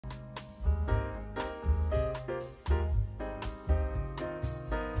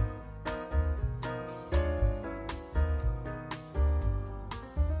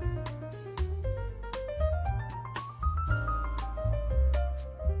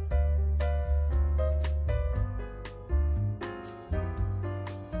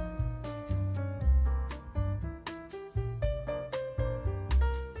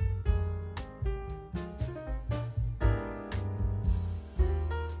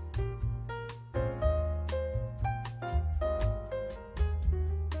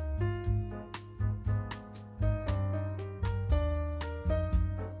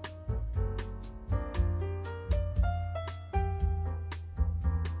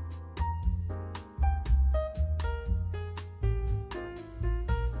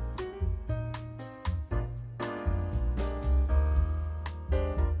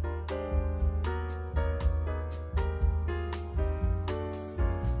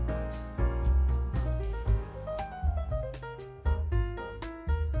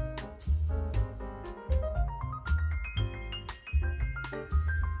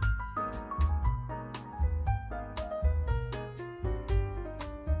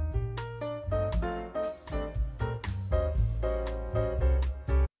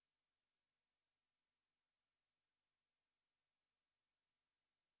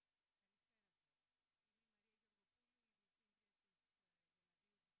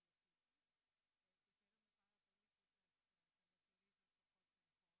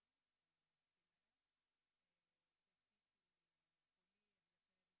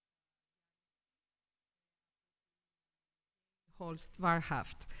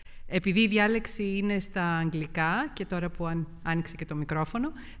Wahrhaft. Επειδή η διάλεξη είναι στα αγγλικά και τώρα που άνοιξε και το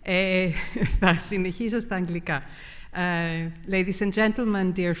μικρόφωνο, θα συνεχίσω στα αγγλικά. Ladies and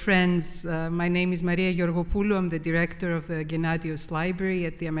gentlemen, dear friends, my name is Maria Georgopoulou. I'm the director of the Gennadios Library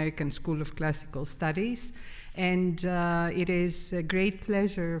at the American School of Classical Studies. And it is a great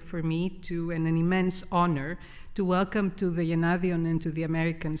pleasure for me and an immense honor to welcome to the Gennadion and to the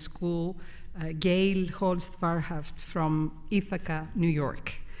American School Gail Holst-Wahrhaft from Ithaca, New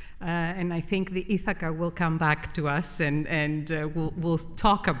York. And I think the Ithaca will come back to us and we'll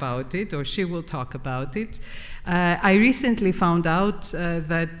talk about it, or she will talk about it. I recently found out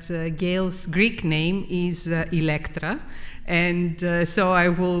that Gail's Greek name is Electra, and so I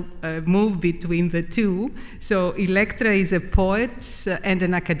will move between the two. So Electra is a poet and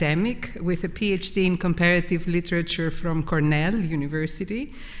an academic with a PhD in comparative literature from Cornell University.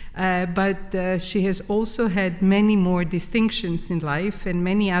 But she has also had many more distinctions in life and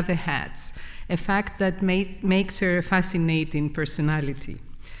many other hats, a fact that makes her a fascinating personality.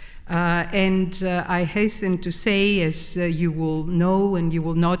 I hasten to say, as you will know and you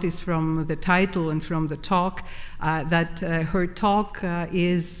will notice from the title and from the talk, that her talk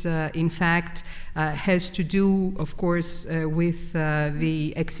is, in fact, has to do, of course, with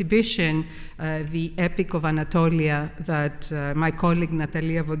the exhibition, The Epic of Anatolia, that my colleague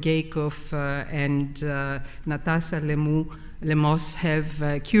Natalia Vogeikov and Natasha Lemos have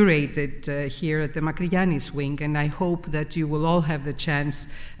curated here at the Makrigiannis wing, and I hope that you will all have the chance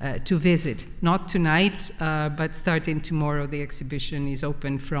to visit. Not tonight, but starting tomorrow. The exhibition is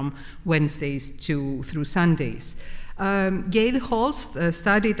open from Wednesdays through Sundays. Gail Holst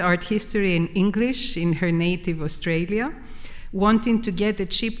studied art history and English in her native Australia, wanting to get a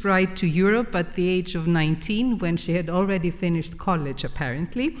cheap ride to Europe at the age of 19, when she had already finished college,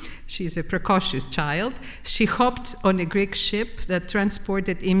 apparently. She's a precocious child. She hopped on a Greek ship that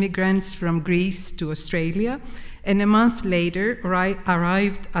transported immigrants from Greece to Australia, and a month later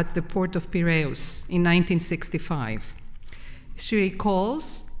arrived at the port of Piraeus in 1965. She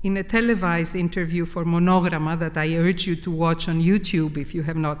recalls, in a televised interview for Monogramma that I urge you to watch on YouTube if you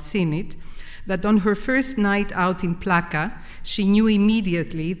have not seen it, that on her first night out in Plaka, she knew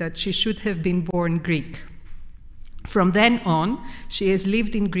immediately that she should have been born Greek. From then on, she has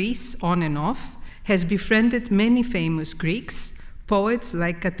lived in Greece on and off, has befriended many famous Greeks, poets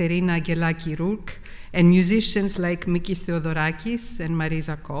like Katerina Aggelaki-Rourke, and musicians like Mikis Theodorakis and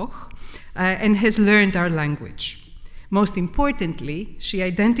Marisa Koch, and has learned our language. Most importantly, she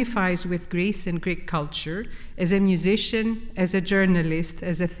identifies with Greece and Greek culture as a musician, as a journalist,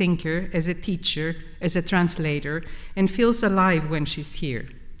 as a thinker, as a teacher, as a translator, and feels alive when she's here.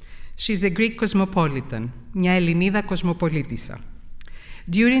 She's a Greek cosmopolitan, μια Ελληνίδα κοσμοπολίτισσα.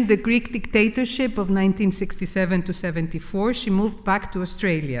 During the Greek dictatorship of 1967 to 74, she moved back to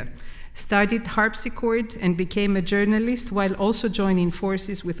Australia, studied harpsichord, and became a journalist while also joining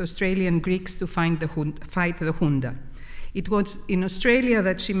forces with Australian Greeks to fight the junta. It was in Australia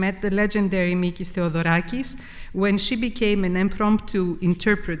that she met the legendary Mikis Theodorakis when she became an impromptu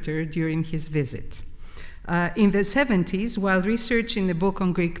interpreter during his visit. In the 70s, while researching a book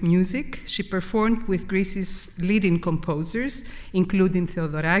on Greek music, she performed with Greece's leading composers, including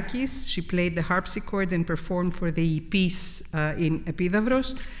Theodorakis. She played the harpsichord and performed for the piece in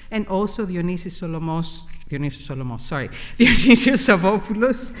Epidavros, and also Dionysios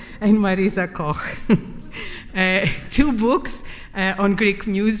Savopoulos and Marisa Koch. 2 books on Greek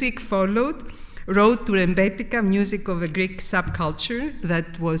music followed. Road to Rembetika, Music of a Greek Subculture,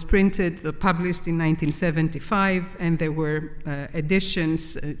 that was published in 1975, and there were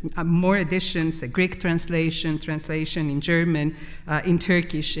more editions, a Greek translation in German, in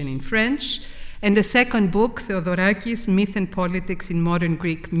Turkish, and in French. And a second book, Theodorakis, Myth and Politics in Modern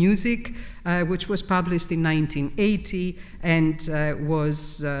Greek Music, which was published in 1980 and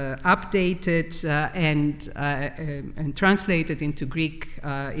was updated and translated into Greek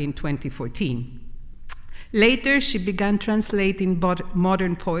in 2014. Later, she began translating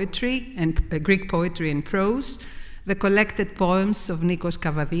modern poetry and Greek poetry and prose, the collected poems of Nikos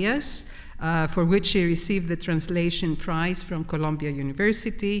Kavadias, for which she received the translation prize from Columbia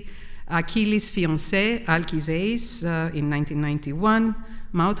University, Achilles' Fiancé, Alkizeis, in 1991,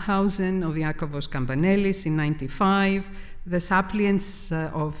 Mauthausen of Iakovos Kampanellis in 1995, The Sapiens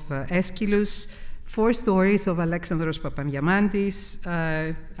of Aeschylus, 4 stories of Alexandros Papadiamandis.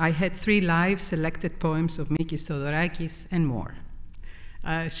 I had 3 live selected poems of Mikis Theodorakis, and more.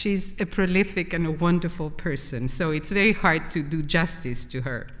 She's a prolific and a wonderful person, so it's very hard to do justice to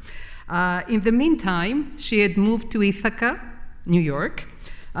her. In the meantime, she had moved to Ithaca, New York.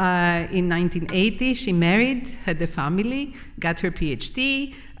 In 1980, she married, had a family, got her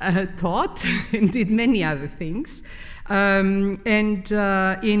PhD, taught, and did many other things. In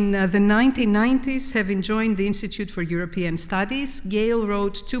the 1990s, having joined the Institute for European Studies, Gail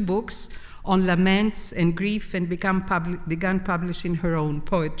wrote 2 books on laments and grief and began publishing her own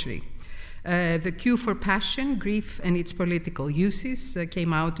poetry. The Cue for Passion, Grief and Its Political Uses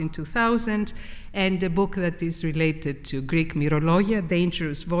came out in 2000, and a book that is related to Greek Myrologia,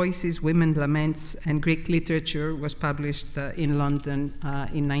 Dangerous Voices, Women Laments, and Greek Literature was published in London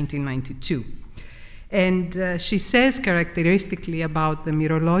in 1992. And she says characteristically about the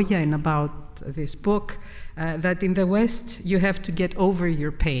Myrologia and about this book that in the West you have to get over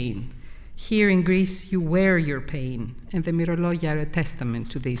your pain. Here in Greece, you wear your pain, and the Myrologia are a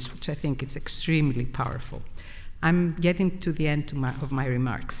testament to this, which I think is extremely powerful. I'm getting to the end of my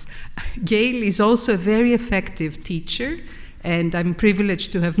remarks. Gail is also a very effective teacher, and I'm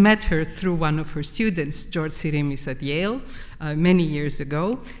privileged to have met her through one of her students, George Sirimis at Yale, many years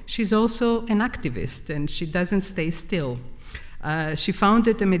ago. She's also an activist, and she doesn't stay still. She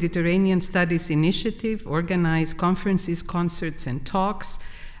founded a Mediterranean Studies Initiative, organized conferences, concerts, and talks.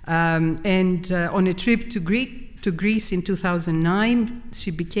 On a trip to Greece in 2009,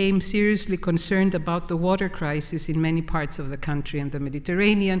 she became seriously concerned about the water crisis in many parts of the country and the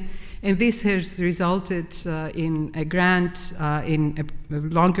Mediterranean, and this has resulted in a grant, in a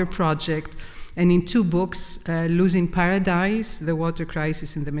longer project, and in 2 books, Losing Paradise, The Water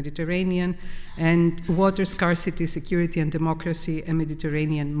Crisis in the Mediterranean, and Water Scarcity, Security and Democracy, A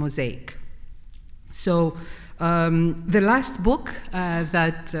Mediterranean Mosaic. So, the last book,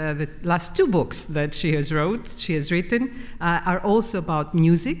 the last 2 books that she has written, are also about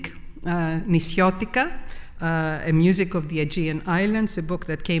music. Nisiotika, a music of the Aegean Islands, a book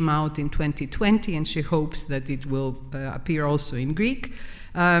that came out in 2020, and she hopes that it will appear also in Greek.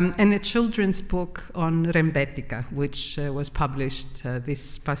 And a children's book on Rembetika, which was published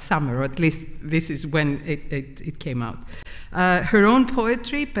this past summer, or at least this is when it came out. Her own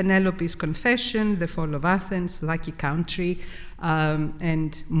poetry, Penelope's Confession, The Fall of Athens, Lucky Country,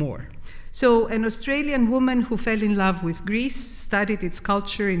 and more. So an Australian woman who fell in love with Greece, studied its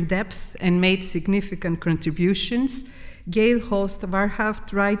culture in depth, and made significant contributions, Gail Holst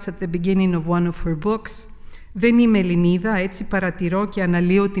Warhaft writes at the beginning of one of her books, «Δεν είμαι Ελληνίδα, έτσι παρατηρώ και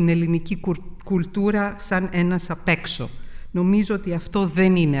αναλύω την ελληνική κουλτούρα σαν ένας απ' έξω. Νομίζω ότι αυτό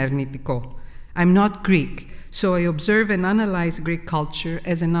δεν είναι αρνητικό. I'm not Greek, so I observe and analyze Greek culture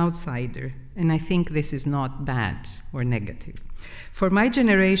as an outsider, and I think this is not bad or negative. For my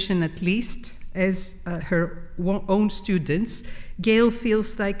generation, at least, as her own students, Gail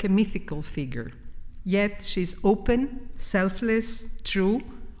feels like a mythical figure. Yet she's open, selfless, true,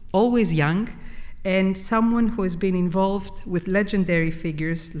 always young, and someone who has been involved with legendary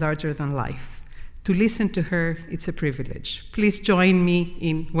figures larger than life. To listen to her, it's a privilege. Please join me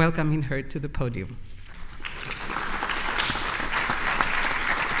in welcoming her to the podium.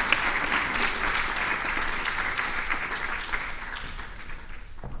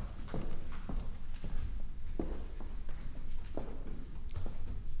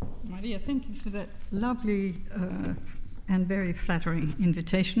 Maria, thank you for that lovely and very flattering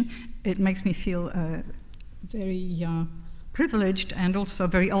invitation. It makes me feel very privileged and also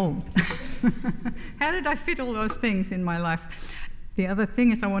very old. How did I fit all those things in my life? The other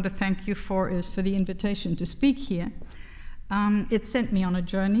thing I want to thank you for is for the invitation to speak here. It sent me on a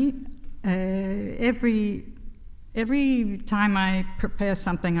journey. Every time I prepare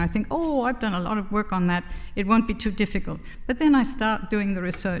something, I think, oh, I've done a lot of work on that. It won't be too difficult. But then I start doing the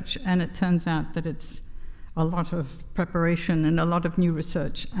research, and it turns out that it's a lot of preparation and a lot of new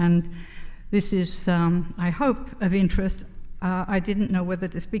research. And this is, I hope, of interest. I didn't know whether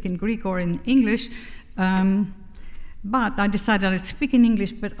to speak in Greek or in English, but I decided I'd speak in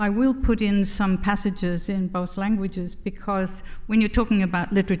English, but I will put in some passages in both languages, because when you're talking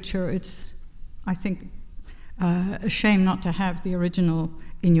about literature, it's, I think, a shame not to have the original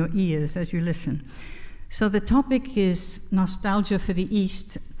in your ears as you listen. So the topic is Nostalgia for the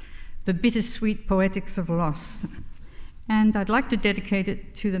East, the bittersweet poetics of loss. And I'd like to dedicate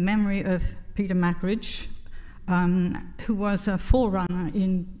it to the memory of Peter Mackridge, who was a forerunner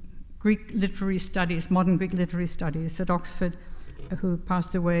in Greek literary studies, modern Greek literary studies at Oxford, who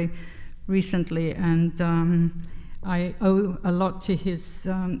passed away recently, and I owe a lot to his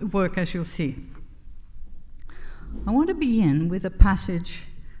work, as you'll see. I want to begin with a passage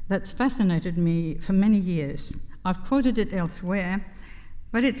that's fascinated me for many years. I've quoted it elsewhere,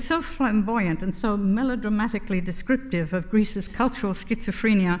 but it's so flamboyant and so melodramatically descriptive of Greece's cultural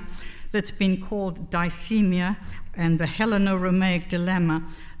schizophrenia that's been called dysthymia and the Helleno-Romaic dilemma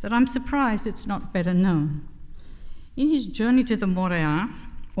that I'm surprised it's not better known. In his journey to the Morea,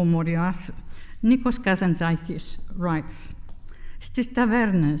 or Morias, Nikos Kazantzakis writes, «Στις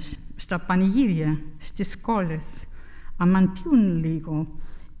ταβέρνες, στα πανηγύρια, στις σκόλες, αμάν πιούν λίγο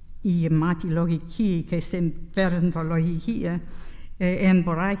η γεμάτη λογική και συμπεραντολογική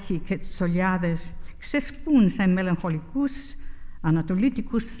εμποράκοι και τσολιάδες ξεσπούν σε μελαγχολικούς,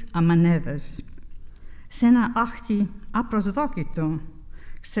 ανατολίτικους αμανέδες. Σε ένα άχτη απροσδόκητο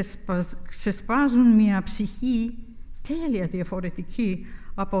ξεσπάζουν μια ψυχή τέλεια διαφορετική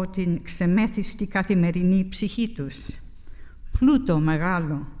από την ξεμέθιστη καθημερινή ψυχή τους. Πλούτο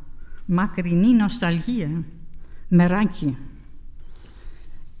μεγάλο, μακρινή νοσταλγία, μεράκι.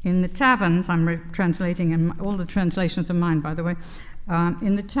 In the taverns, I'm translating, and all the translations are mine, by the way,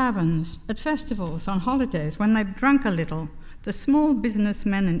 in the taverns, at festivals, on holidays, when they've drunk a little, the small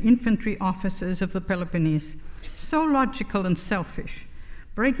businessmen and infantry officers of the Peloponnese, so logical and selfish,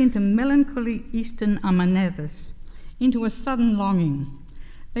 break into melancholy Eastern amanedes, into a sudden longing.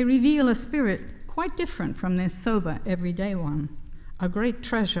 They reveal a spirit quite different from their sober, everyday one, a great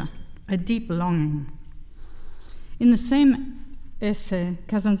treasure, a deep longing. In the same essay,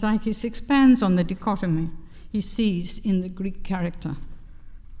 Kazantzakis expands on the dichotomy he sees in the Greek character.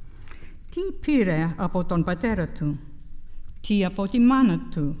 Τι πήρε από τον πατέρα του, τι από τη μάνα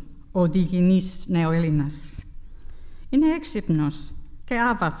του, ο διγυνής νεοέλληνας. Είναι έξυπνος και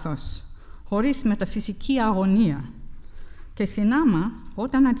άβαθος, χωρίς μεταφυσική αγωνία. Και συνάμα,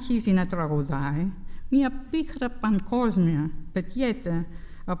 όταν αρχίζει να τραγουδάει, μία πίκρα παγκόσμια πετιέται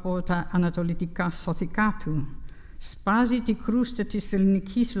από τα ανατολικά σωθικά του, σπάζει τη κρούστα της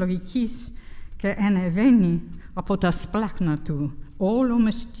ελληνικής λογικής και ανεβαίνει από τα σπλάχνα του όλο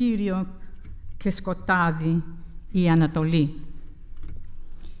μυστήριο και σκοτάδι η Ανατολή.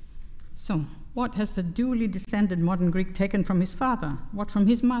 So, what has the dually descended modern Greek taken from his father? What from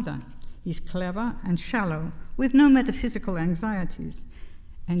his mother? He's clever and shallow, with no metaphysical anxieties.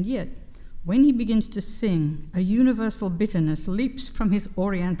 And yet, when he begins to sing, a universal bitterness leaps from his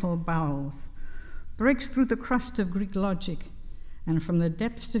oriental bowels, breaks through the crust of Greek logic, and from the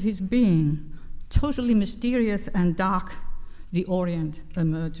depths of his being, totally mysterious and dark, the Orient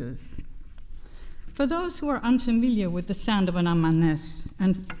emerges. For those who are unfamiliar with the sound of an amanes,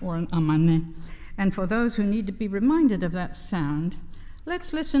 or an amane, and for those who need to be reminded of that sound,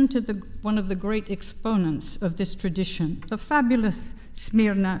 let's listen to one of the great exponents of this tradition, the fabulous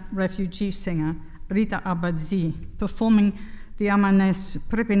Smyrna refugee singer, Rita Abadzi, performing the amanes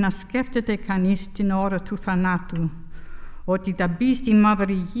 «Πρέπει να σκέφτεται κανείς την ώρα του θανάτου, ότι θα μπει στη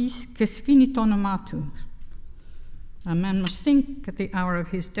μαύρη γη και σφήνει το όνομά του». A man must think at the hour of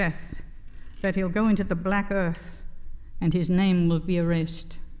his death that he'll go into the black earth and his name will be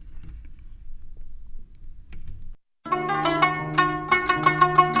erased.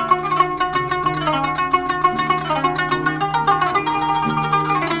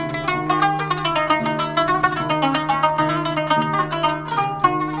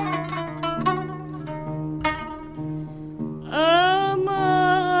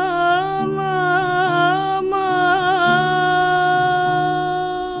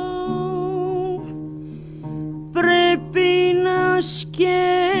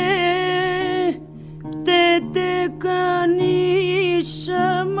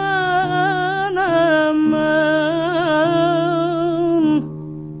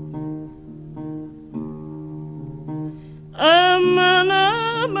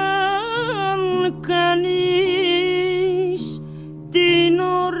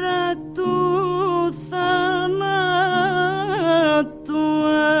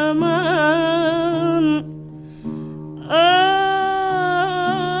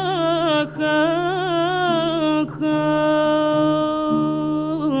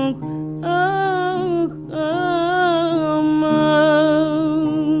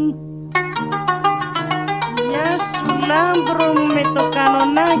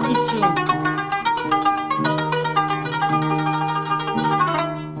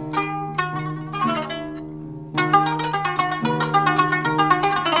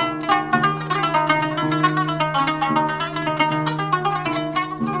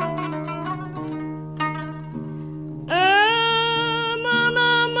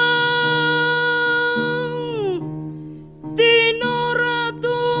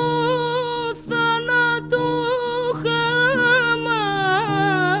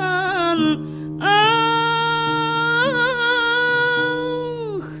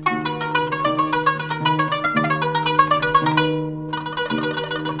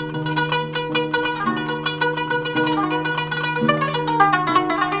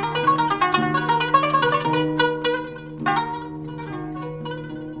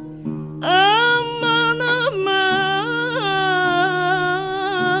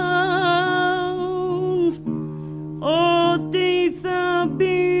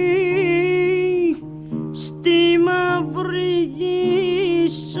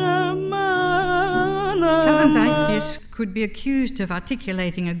 could be accused of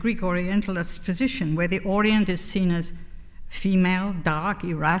articulating a Greek Orientalist position where the Orient is seen as female, dark,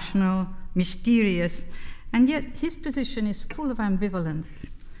 irrational, mysterious, and yet his position is full of ambivalence.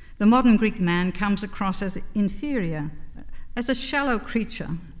 The modern Greek man comes across as inferior, as a shallow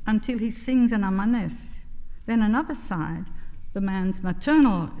creature, until he sings an amanedes. Then another side, the man's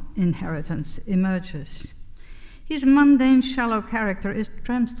maternal inheritance, emerges. His mundane, shallow character is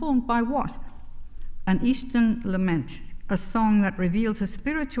transformed by what? An Eastern lament, a song that reveals a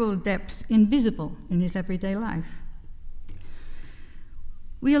spiritual depths invisible in his everyday life.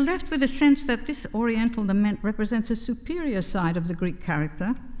 We are left with a sense that this Oriental lament represents a superior side of the Greek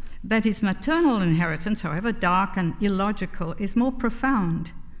character, that his maternal inheritance, however dark and illogical, is more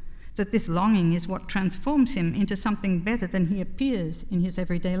profound, that this longing is what transforms him into something better than he appears in his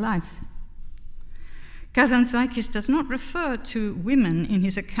everyday life. Kazantzakis does not refer to women in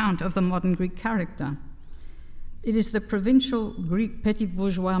his account of the modern Greek character. It is the provincial Greek petit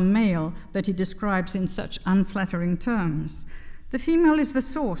bourgeois male that he describes in such unflattering terms. The female is the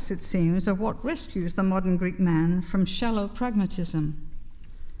source, it seems, of what rescues the modern Greek man from shallow pragmatism.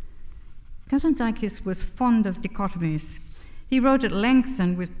 Kazantzakis was fond of dichotomies. He wrote at length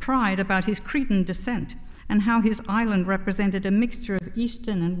and with pride about his Cretan descent and how his island represented a mixture of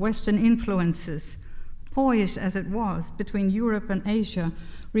Eastern and Western influences, poised as it was between Europe and Asia,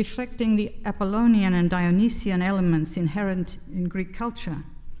 reflecting the Apollonian and Dionysian elements inherent in Greek culture.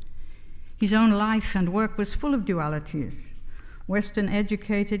 His own life and work was full of dualities. Western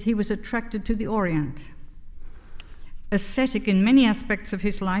educated, he was attracted to the Orient. Ascetic in many aspects of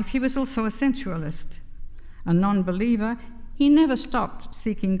his life, he was also a sensualist. A non-believer, he never stopped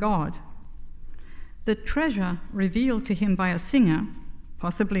seeking God. The treasure revealed to him by a singer,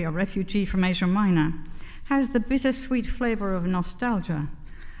 possibly a refugee from Asia Minor, has the bittersweet flavor of nostalgia,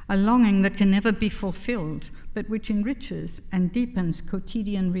 a longing that can never be fulfilled, but which enriches and deepens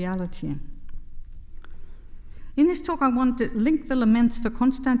quotidian reality. In this talk, I want to link the laments for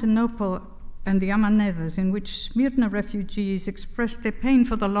Constantinople and the amanedes, in which Smyrna refugees express their pain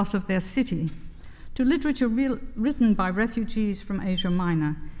for the loss of their city, to literature written by refugees from Asia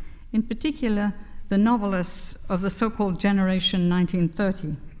Minor, in particular the novelists of the so-called Generation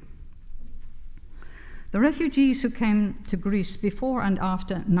 1930. The refugees who came to Greece before and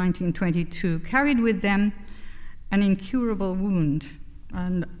after 1922 carried with them an incurable wound,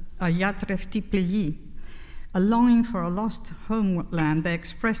 and a iatrefti plei, a longing for a lost homeland they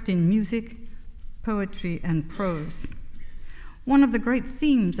expressed in music, poetry, and prose. One of the great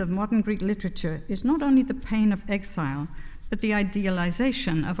themes of modern Greek literature is not only the pain of exile, but the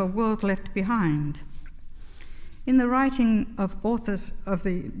idealization of a world left behind. In the writing of authors of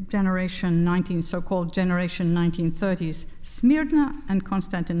the so-called Generation 1930s, Smyrna and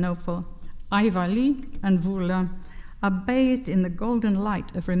Constantinople, Aivali and Vula are bathed in the golden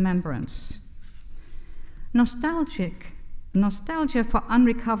light of remembrance. Nostalgia for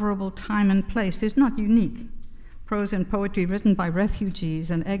unrecoverable time and place is not unique. Prose and poetry written by refugees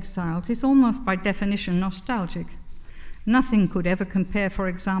and exiles is almost by definition nostalgic. Nothing could ever compare, for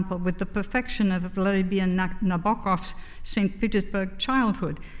example, with the perfection of Vladimir Nabokov's St. Petersburg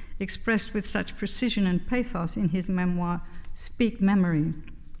childhood, expressed with such precision and pathos in his memoir, Speak Memory.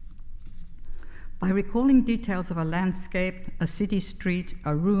 By recalling details of a landscape, a city street,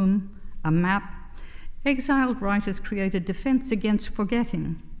 a room, a map, exiled writers create a defense against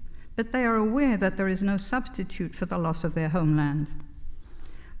forgetting, but they are aware that there is no substitute for the loss of their homeland.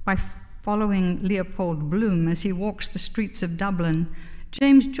 By following Leopold Bloom as he walks the streets of Dublin,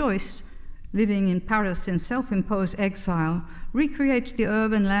 James Joyce, living in Paris in self-imposed exile, recreates the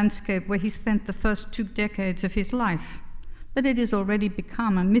urban landscape where he spent the first 2 decades of his life, but it has already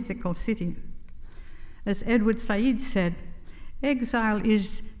become a mythical city. As Edward Said said, exile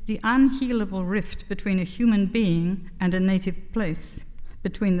is the unhealable rift between a human being and a native place,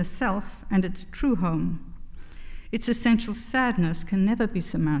 between the self and its true home. Its essential sadness can never be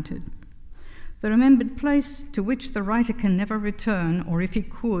surmounted. The remembered place to which the writer can never return, or if he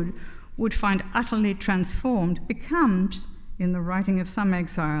could, would find utterly transformed, becomes, in the writing of some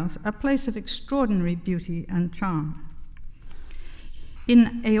exiles, a place of extraordinary beauty and charm.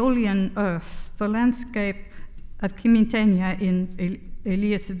 In Aeolian Earth, the landscape of Kimitenia in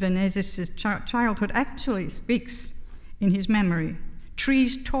Elias Venezis' childhood actually speaks in his memory.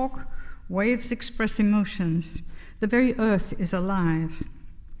 Trees talk, waves express emotions. The very earth is alive.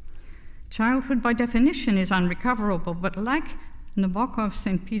 Childhood, by definition, is unrecoverable, but like Nabokov's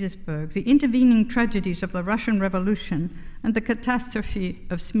St. Petersburg, the intervening tragedies of the Russian Revolution and the catastrophe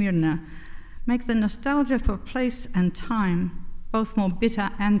of Smyrna make the nostalgia for place and time both more bitter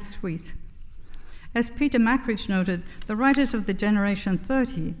and sweet. As Peter Mackridge noted, the writers of the generation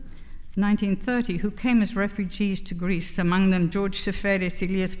 1930, who came as refugees to Greece, among them George Seferis,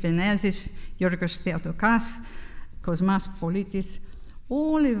 Elias Venezis, Yorgos Theotokas, Kosmas Politis,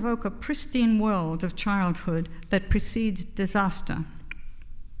 all evoke a pristine world of childhood that precedes disaster.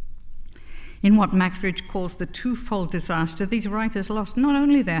 In what Mackridge calls the twofold disaster, these writers lost not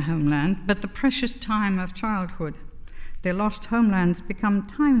only their homeland, but the precious time of childhood. Their lost homelands become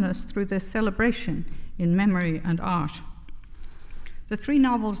timeless through their celebration in memory and art. The three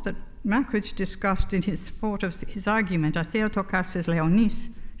novels that Mackridge discussed in his support of his argument are Theotokas's Leonis,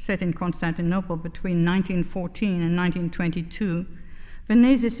 set in Constantinople between 1914 and 1922,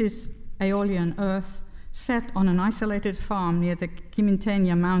 Venezis' Aeolian Earth, set on an isolated farm near the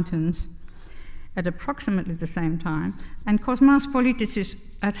Kimintenia Mountains at approximately the same time, and Kosmas Politis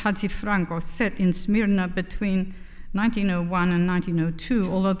at Hadjifrankos, set in Smyrna between 1901 and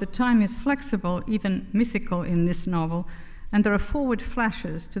 1902, although the time is flexible, even mythical in this novel, and there are forward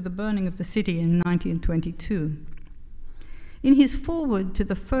flashes to the burning of the city in 1922. In his foreword to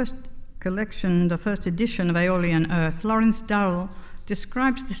the first collection, the first edition of Aeolian Earth, Lawrence Durrell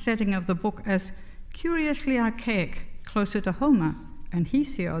describes the setting of the book as curiously archaic, closer to Homer and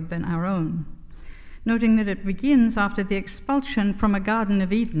Hesiod than our own, noting that it begins after the expulsion from a Garden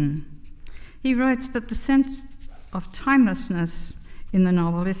of Eden. He writes that the sense of timelessness in the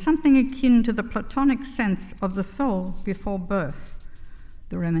novel is something akin to the Platonic sense of the soul before birth.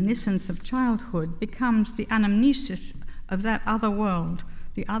 The reminiscence of childhood becomes the anamnesis of that other world,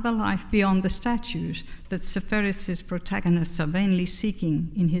 the other life beyond the statues that Seferis' protagonists are vainly seeking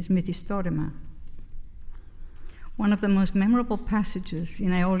in his Mythhistorema. One of the most memorable passages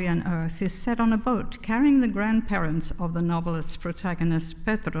in Aeolian Earth is set on a boat carrying the grandparents of the novelist's protagonist,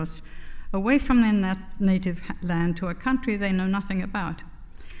 Petros, away from their native land to a country they know nothing about.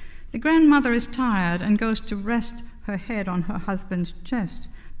 The grandmother is tired and goes to rest her head on her husband's chest,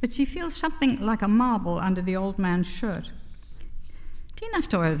 but she feels something like a marble under the old man's shirt. Τι είναι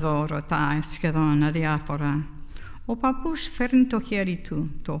αυτό εδώ, ρωτάει σχεδόν αδιάφορα. Ο παππούς φέρνει το χέρι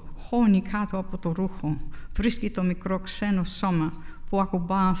του, το χώνει κάτω από το ρούχο, βρίσκει το μικρό ξένο σώμα που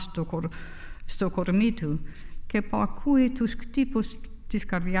ακουμπά στο κορμί του και που ακούει τους χτύπους της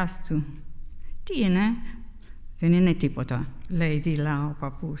καρδιάς του. Τι είναι? Δεν είναι τίποτα, λέει δειλά ο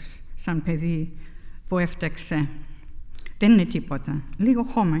παππούς, σαν παιδί που έφταξε. Δεν είναι τίποτα, λίγο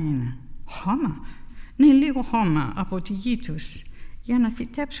χώμα είναι. Χώμα? Ναι, λίγο χώμα από τη γη τους, για να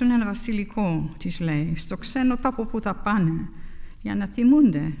φυτέψουν ένα βασιλικό, της λέει, στο ξένο τόπο που θα πάνε, για να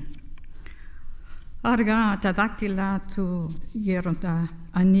θυμούνται. Αργά τα δάκτυλα του γέροντα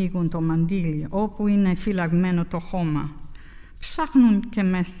ανοίγουν το μαντίλι, όπου είναι φυλαγμένο το χώμα. Ψάχνουν και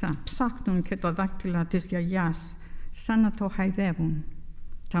μέσα, ψάχνουν και τα δάκτυλα της γιαγιάς, σαν να το χαϊδεύουν.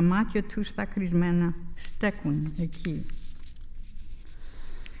 Τα μάτια τους δακρυσμένα στέκουν εκεί.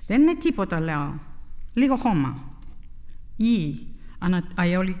 Δεν είναι τίποτα, λέω. Λίγο χώμα. Γη,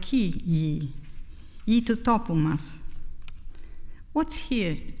 αεολική γη. Γη του τόπου μας. What's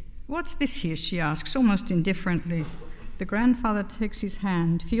here? What's this here? She asks, almost indifferently. The grandfather takes his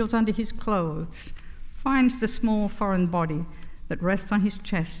hand, feels under his clothes, finds the small foreign body that rests on his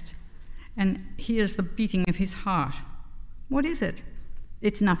chest, and hears the beating of his heart. What is it?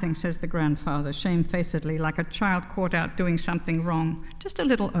 It's nothing, says the grandfather, shamefacedly, like a child caught out doing something wrong. Just a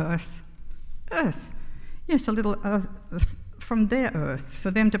little earth. Earth? Yes, a little earth from their earth,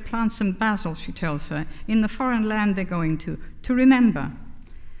 for them to plant some basil, she tells her, in the foreign land they're going to remember.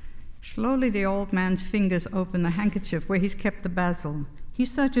 Slowly the old man's fingers open the handkerchief where he's kept the basil. He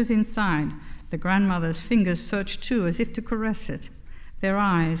searches inside. The grandmother's fingers search too, as if to caress it. Their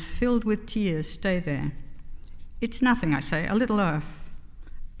eyes, filled with tears, stay there. It's nothing, I say, a little earth.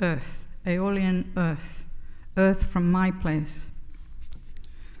 Earth, Aeolian earth, earth from my place.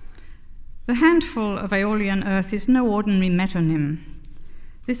 The handful of Aeolian earth is no ordinary metonym.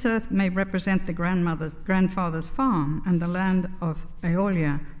 This earth may represent the grandfather's farm and the land of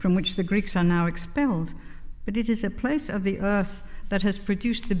Aeolia, from which the Greeks are now expelled, but it is a place of the earth that has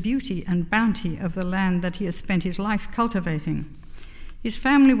produced the beauty and bounty of the land that he has spent his life cultivating. His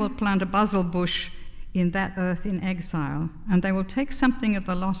family will plant a basil bush in that earth in exile, and they will take something of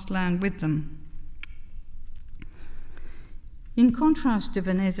the lost land with them. In contrast to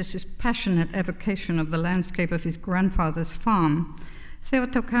Venezis' passionate evocation of the landscape of his grandfather's farm,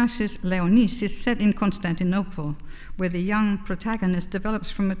 Theotokas's Leonis is set in Constantinople, where the young protagonist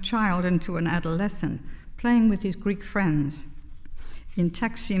develops from a child into an adolescent, playing with his Greek friends. In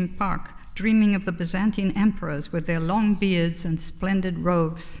Taksim Park, dreaming of the Byzantine emperors with their long beards and splendid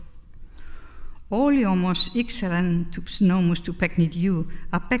robes. Όλοι όμως ήξεραν τους νόμους του παιχνιδιού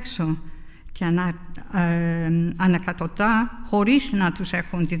απ' έξω και ανακατοτά χωρίς να τους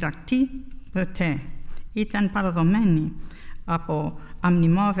έχουν διδαχτεί ποτέ. Ήταν παραδομένοι από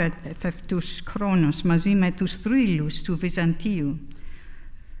αμνημόβευτους χρόνους μαζί με τους θρύλους του Βυζαντίου.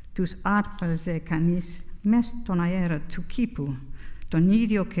 Τους άρπαζε κανείς μες στον αέρα του κήπου, τον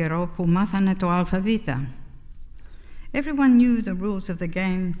ίδιο καιρό που μάθανε το αλφαβήτα. Everyone knew the rules of the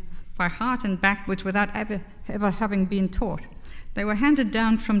game by heart and backwards without ever having been taught. They were handed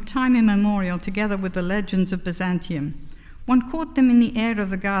down from time immemorial together with the legends of Byzantium. One caught them in the air of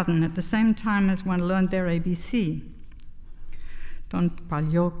the garden at the same time as one learned their ABC. Τον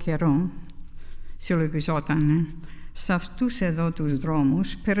παλιό καιρό, συλλογιζότανε, σε αυτούς εδώ τους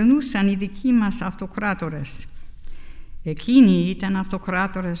δρόμους περνούσαν οι δικοί μας αυτοκράτορες. Εκείνοι ήταν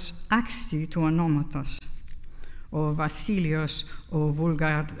αυτοκράτορες άξιοι του ονόματος. Ο Βασίλειος, ο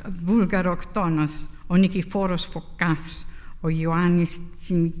Βουλγαροκτόνος, ο Νικηφόρος Φωκάς, ο Ιωάννης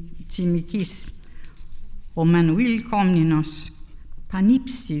Τσιμικής, ο Μανουήλ Κόμνηνος,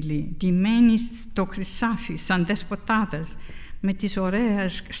 πανύψηλοι, ντυμένοι στο χρυσάφι σαν δεσποτάδες, με τις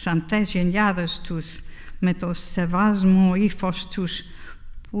ωραίες ξαντές γενιάδες τους, με το σεβάσμο ύφος τους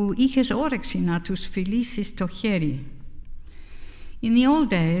που είχες όρεξη να τους φιλήσεις στο χέρι. In the old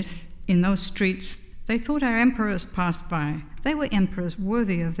days, in those streets, they thought our emperors passed by. They were emperors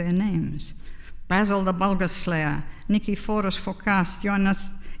worthy of their names. Basil the Bulgar Slayer, Nikephoros Phokas,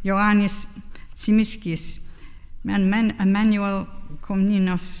 Ioannis Tsimiskis, and Emmanuel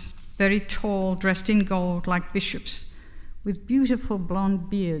Komnenos, very tall, dressed in gold like bishops, with beautiful blonde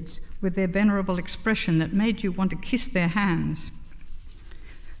beards, with their venerable expression that made you want to kiss their hands.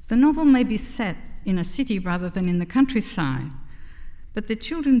 The novel may be set in a city rather than in the countryside, but the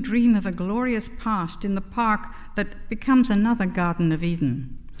children dream of a glorious past in the park that becomes another Garden of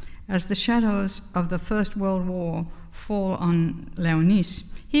Eden. As the shadows of the First World War fall on Leonis,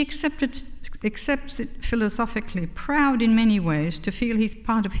 he accepts it philosophically, proud in many ways to feel he's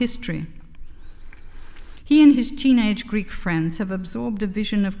part of history. He and his teenage Greek friends have absorbed a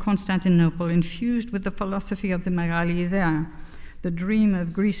vision of Constantinople infused with the philosophy of the Megali Idea, the dream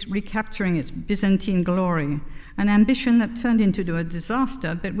of Greece recapturing its Byzantine glory, an ambition that turned into a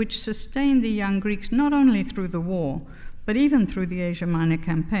disaster, but which sustained the young Greeks not only through the war, but even through the Asia Minor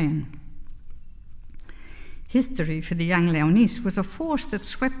campaign. History for the young Leonis was a force that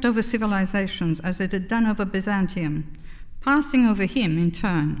swept over civilizations as it had done over Byzantium, passing over him in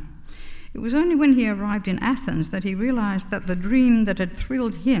turn. It was only when he arrived in Athens that he realized that the dream that had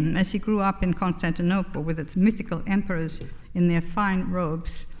thrilled him as he grew up in Constantinople with its mythical emperors in their fine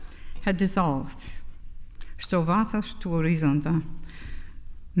robes had dissolved. Στο βάθος του ορίζοντα,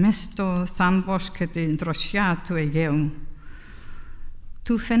 μες στο θάμπος και την δροσιά του Αιγαίου,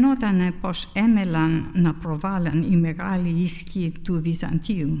 του φαινότανε πως έμελαν να προβάλλουν η μεγάλη ίσκη του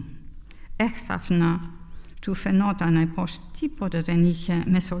Βυζαντίου. Έξαφνα του φαινότανε πως τίποτε δεν είχε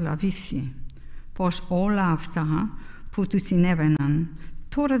μεσολαβήσει, πως όλα αυτά που του συνέβαιναν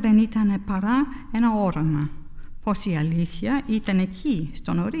τώρα δεν ήταν παρά ένα όραμα, πως η αλήθεια ήταν εκεί,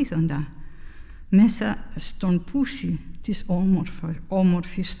 στον ορίζοντα, μέσα στον πούσι της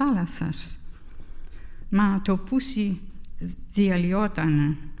όμορφης θάλασσας. Μα το πούσι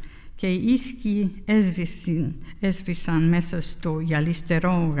διαλυότανε και οι ίσκοι έσβησαν μέσα στο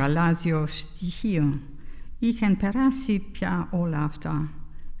γυαλιστερό γαλάζιο στοιχείο. Είχαν περάσει πια όλα αυτά.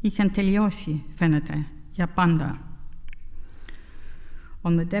 Είχαν τελειώσει, φαίνεται, για πάντα.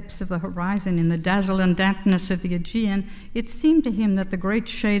 On the depths of the horizon, in the dazzle and dampness of the Aegean, it seemed to him that the great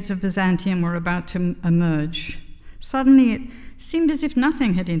shades of Byzantium were about to emerge. Suddenly it seemed as if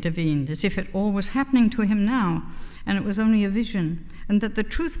nothing had intervened, as if it all was happening to him now, and it was only a vision, and that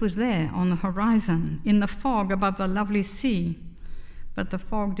the truth was there on the horizon, in the fog above the lovely sea. But the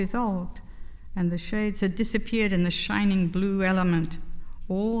fog dissolved, and the shades had disappeared in the shining blue element.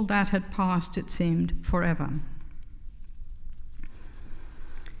 All that had passed, it seemed, forever.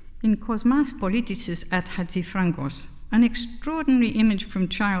 In Kosmas Politis at Hatzifrankos, an extraordinary image from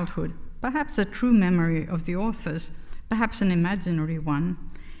childhood, perhaps a true memory of the author's, perhaps an imaginary one,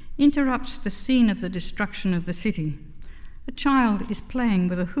 interrupts the scene of the destruction of the city. A child is playing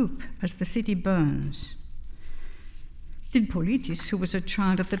with a hoop as the city burns. Did Politis, who was a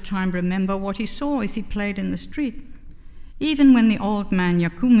child at the time, remember what he saw as he played in the street? Even when the old man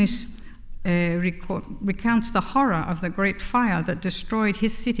Yakumis recounts the horror of the great fire that destroyed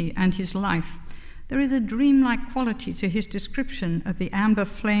his city and his life, there is a dreamlike quality to his description of the amber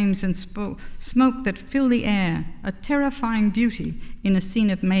flames and smoke that fill the air, a terrifying beauty in a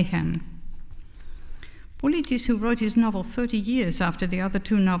scene of mayhem. Politis, who wrote his novel 30 years after the other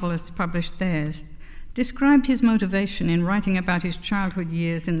two novelists published theirs, described his motivation in writing about his childhood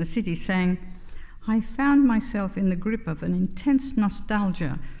years in the city, saying, I found myself in the grip of an intense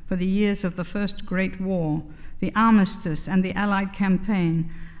nostalgia for the years of the First Great War, the armistice and the Allied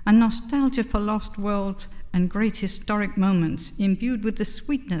campaign, a nostalgia for lost worlds and great historic moments imbued with the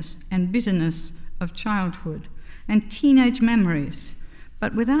sweetness and bitterness of childhood and teenage memories,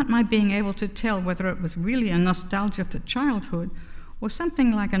 but without my being able to tell whether it was really a nostalgia for childhood or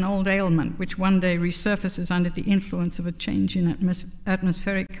something like an old ailment which one day resurfaces under the influence of a change in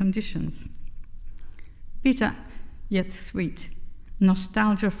atmospheric conditions. Bitter, yet sweet.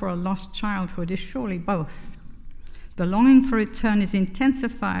 Nostalgia for a lost childhood is surely both. The longing for return is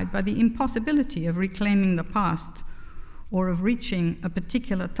intensified by the impossibility of reclaiming the past or of reaching a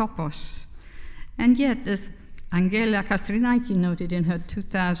particular topos. And yet, as Angela Kastrynaiki noted in her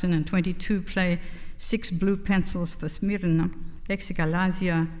 2022 play, 6 Blue Pencils for Smyrna,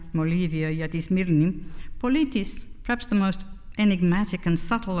 Exigalasia, Molivia, Yadismirni, Politis, perhaps the most enigmatic and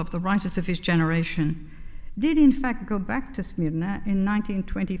subtle of the writers of his generation, did in fact go back to Smyrna in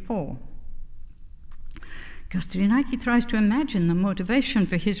 1924. Kastrynaiki tries to imagine the motivation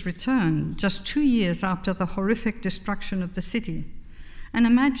for his return just 2 years after the horrific destruction of the city, and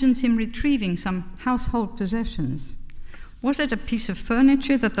imagines him retrieving some household possessions. Was it a piece of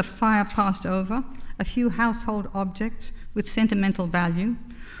furniture that the fire passed over, a few household objects with sentimental value,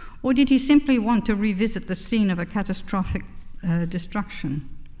 or did he simply want to revisit the scene of a catastrophic destruction?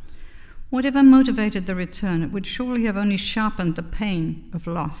 Whatever motivated the return, it would surely have only sharpened the pain of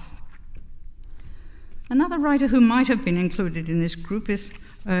loss. Another writer who might have been included in this group is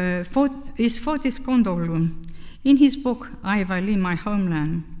Fotis Kontoglou. In his book, Aesile, My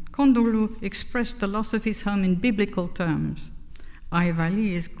Homeland, Kontoglou expressed the loss of his home in biblical terms.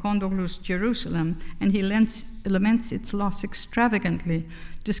 Aesile is Kontoglou's Jerusalem, and he laments its loss extravagantly,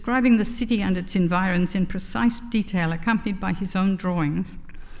 describing the city and its environs in precise detail, accompanied by his own drawings.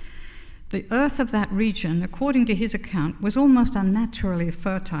 The earth of that region, according to his account, was almost unnaturally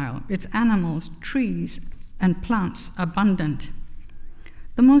fertile, its animals, trees, and plants abundant.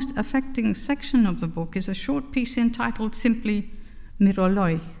 The most affecting section of the book is a short piece entitled simply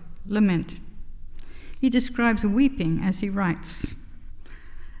Miroloi, Lament. He describes weeping as he writes,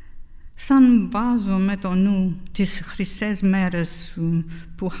 San vazo metonu tis χρυσές μέρες σου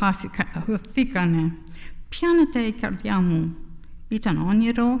που χαθήκανε, πιάνεται η καρδιά μου. Ήταν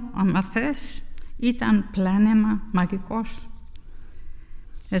όνειρο, αμαθές, ήταν πλάνεμα μαγικός.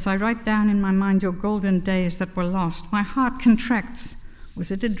 As I write down in my mind your golden days that were lost, my heart contracts. Was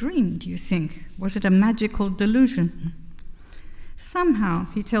it a dream, do you think? Was it a magical delusion? Somehow,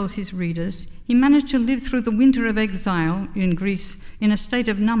 he tells his readers, he managed to live through the winter of exile in Greece in a state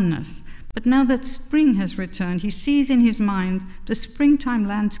of numbness. But now that spring has returned, he sees in his mind the springtime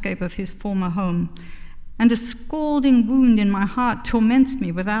landscape of his former home, and a scalding wound in my heart torments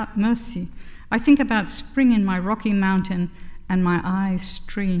me without mercy. I think about spring in my rocky mountain, and my eyes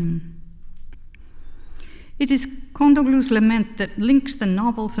stream. It is Kontoglou's lament that links the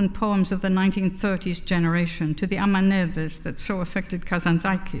novels and poems of the 1930s generation to the amanedes that so affected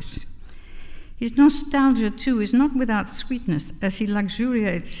Kazantzakis. His nostalgia, too, is not without sweetness as he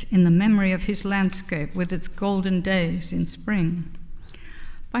luxuriates in the memory of his landscape with its golden days in spring.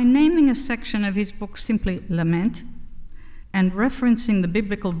 By naming a section of his book simply Lament and referencing the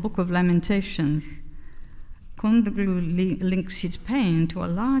biblical book of Lamentations, Kontoglou links his pain to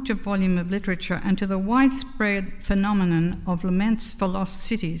a larger volume of literature and to the widespread phenomenon of laments for lost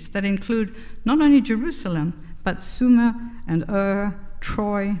cities that include not only Jerusalem, but Sumer and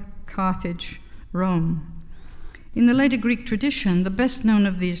Troy, Carthage, Rome. In the later Greek tradition, the best known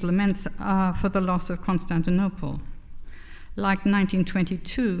of these laments are for the loss of Constantinople. Like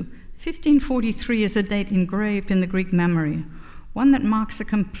 1922, 1543 is a date engraved in the Greek memory, one that marks a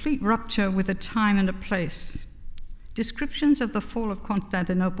complete rupture with a time and a place. Descriptions of the fall of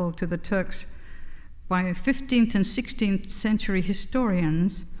Constantinople to the Turks by 15th and 16th century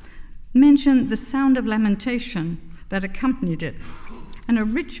historians mention the sound of lamentation that accompanied it, and a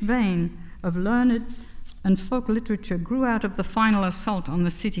rich vein of learned and folk literature grew out of the final assault on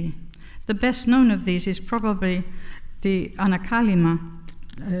the city. The best known of these is probably the Anakalima,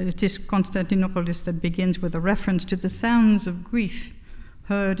 tis Constantinopolis, that begins with a reference to the sounds of grief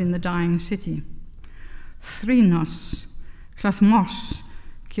heard in the dying city. Thrinos, Klasmos,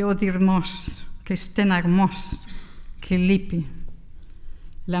 και οδυρμός, και στεναγμός, και λύπη.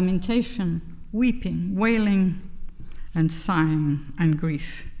 Lamentation, weeping, wailing, and sighing and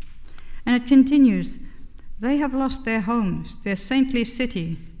grief. And it continues, they have lost their homes, their saintly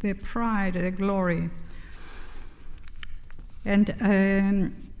city, their pride, their glory.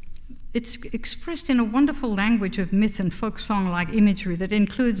 And it's expressed in a wonderful language of myth and folk song-like imagery that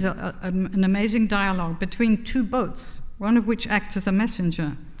includes an amazing dialogue between two boats, one of which acts as a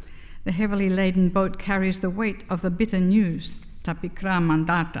messenger. The heavily laden boat carries the weight of the bitter news, tapikra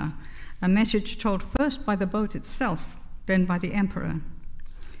mandata, a message told first by the boat itself, then by the emperor.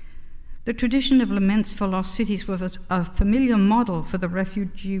 The tradition of laments for lost cities was a familiar model for the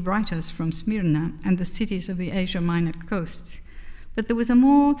refugee writers from Smyrna and the cities of the Asia Minor coast. But there was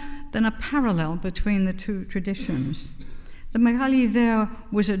more than a parallel between the two traditions. The Megali there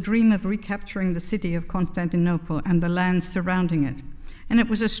was a dream of recapturing the city of Constantinople and the lands surrounding it, and it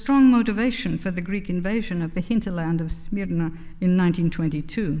was a strong motivation for the Greek invasion of the hinterland of Smyrna in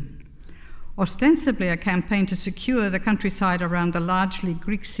 1922. Ostensibly a campaign to secure the countryside around the largely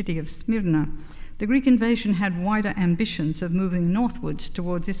Greek city of Smyrna, the Greek invasion had wider ambitions of moving northwards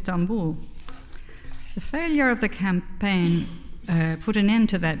towards Istanbul. The failure of the campaign put an end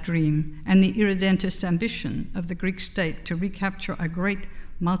to that dream and the irredentist ambition of the Greek state to recapture a great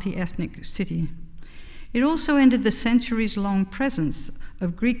multi-ethnic city. It also ended the centuries-long presence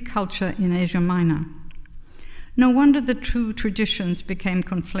of Greek culture in Asia Minor. No wonder the two traditions became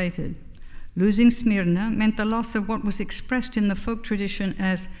conflated. Losing Smyrna meant the loss of what was expressed in the folk tradition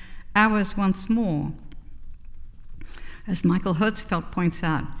as ours once more. As Michael Herzfeld points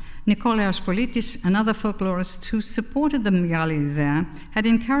out, Nikolaos Politis and other folklorists who supported the Megali there had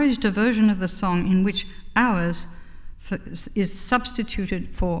encouraged a version of the song in which ours is substituted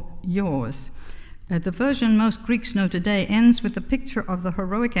for yours. The version most Greeks know today ends with the picture of the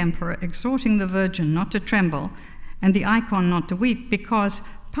heroic emperor exhorting the virgin not to tremble and the icon not to weep, because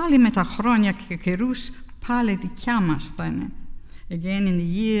pali με τα χρόνια και καιρούς πάλι δικιά μας θα είναι. Again, in the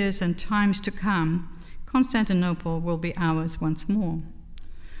years and times to come, Constantinople will be ours once more.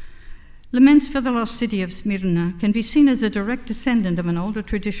 Laments for the lost city of Smyrna can be seen as a direct descendant of an older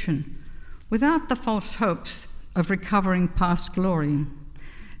tradition, without the false hopes of recovering past glory.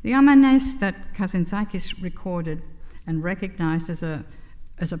 The amanedes that Kazantzakis recorded and recognized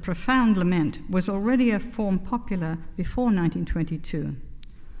as a profound lament was already a form popular before 1922.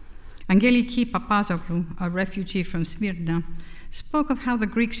 Angeliki Papazoglou, a refugee from Smyrna, spoke of how the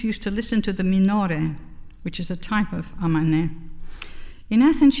Greeks used to listen to the minore, which is a type of amane. In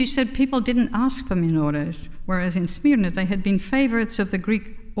Athens, she said people didn't ask for minores, whereas in Smyrna they had been favorites of the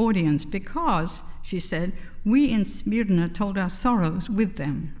Greek audience because, she said, we in Smyrna told our sorrows with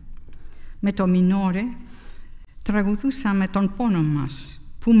them. Με το minore τραγουδούσαμε τον πόνο μας,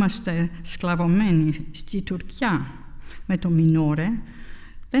 που είμαστε σκλαβωμένοι στη Τουρκιά. Με το minore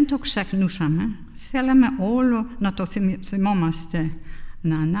δεν το ξεχνούσαμε, θέλαμε όλο να το θυμόμαστε,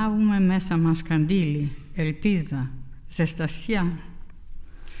 να ανάβουμε μέσα μας καντήλι, ελπίδα, ζεστασιά.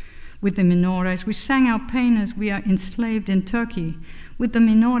 With the minores, we sang our pain as we are enslaved in Turkey. With the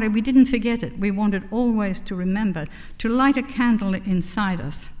minore, we didn't forget it. We wanted always to remember, to light a candle inside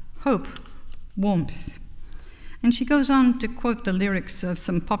us, hope, warmth. And she goes on to quote the lyrics of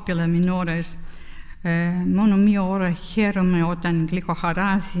some popular minores. Μόνο μία ώρα χαίρομαι όταν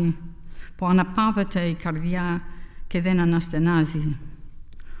γλυκοχαράζει, που αναπαύεται η καρδιά και δεν αναστενάζει.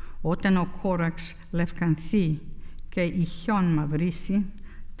 Όταν ο κόραξ λευκανθεί και η χιόν μαυρίσει,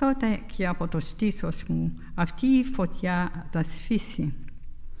 τότε και από το στήθος μου αυτή η φωτιά θα σφίσει.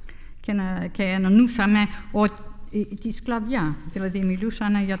 Και εννοούσαμε τη σκλαβιά, δηλαδή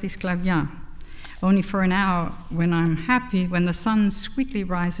μιλούσανε για τη σκλαβιά. Only for an hour, when I'm happy, when the sun sweetly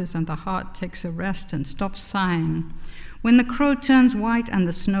rises and the heart takes a rest and stops sighing, when the crow turns white and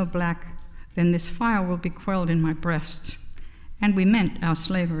the snow black, then this fire will be quelled in my breast. And we meant our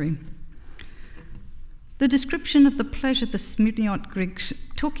slavery. The description of the pleasure the Smyrniot Greeks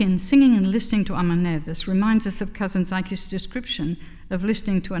took in singing and listening to amanedes reminds us of Kazantzakis' description of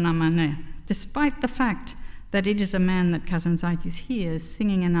listening to an amane, despite the fact that it is a man that Kazantzakis hears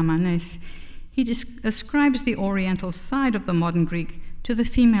singing an amanes. He ascribes the oriental side of the modern Greek to the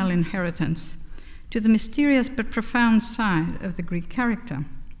female inheritance, to the mysterious but profound side of the Greek character.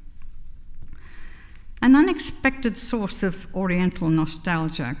 An unexpected source of oriental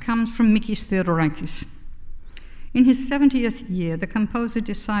nostalgia comes from Mikis Theodorakis. In his 70th year, the composer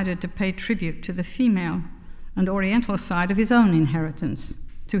decided to pay tribute to the female and oriental side of his own inheritance,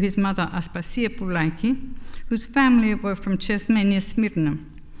 to his mother Aspasia Poulaki, whose family were from Chesmenia, Smyrna.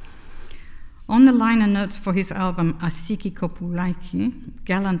 On the liner notes for his album Asikiko Poulaki,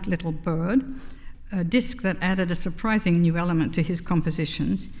 Gallant Little Bird, a disc that added a surprising new element to his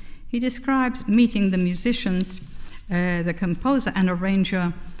compositions, he describes meeting the musicians, the composer and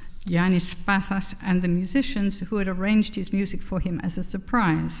arranger Yannis Spathas, and the musicians who had arranged his music for him as a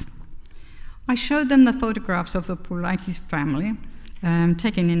surprise. I showed them the photographs of the Poulakis family,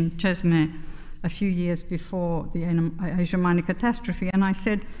 taken in Chesme a few years before the Asia Minor catastrophe, and I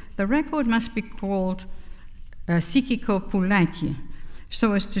said the record must be called Psychiko Poulaiki,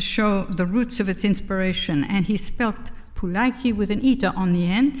 so as to show the roots of its inspiration. And he spelt Poulaiki with an ita on the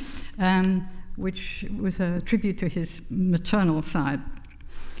end, which was a tribute to his maternal side.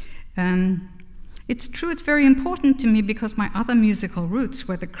 It's true, it's very important to me because my other musical roots,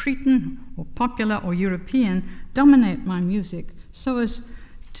 whether Cretan or popular or European, dominate my music, so as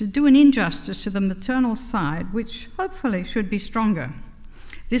to do an injustice to the maternal side, which hopefully should be stronger.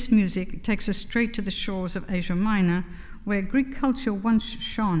 This music takes us straight to the shores of Asia Minor, where Greek culture once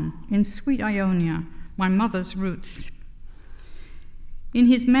shone, in sweet Ionia, my mother's roots. In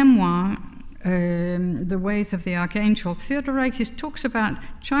his memoir, The Ways of the Archangel, Theodorakis talks about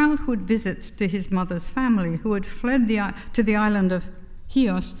childhood visits to his mother's family, who had fled to the island of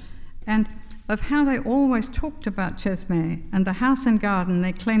Chios, and of how they always talked about Chesme and the house and garden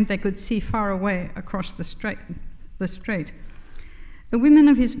they claimed they could see far away across the strait. The women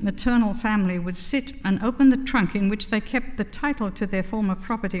of his maternal family would sit and open the trunk in which they kept the title to their former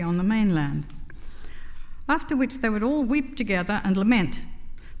property on the mainland, after which they would all weep together and lament.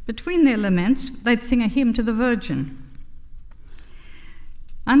 Between their laments, they'd sing a hymn to the Virgin.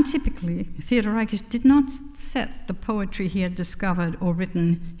 Untypically, Theodorakis did not set the poetry he had discovered or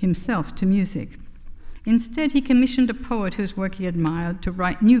written himself to music. Instead, he commissioned a poet whose work he admired to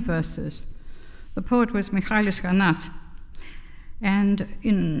write new verses. The poet was Michalis Garnas, and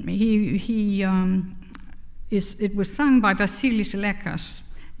it was sung by Vasilis Lekas.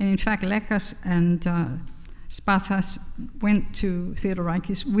 And in fact, Lekas and Spathas went to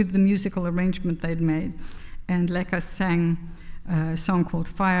Theodorakis with the musical arrangement they'd made, and Lekas sang a song called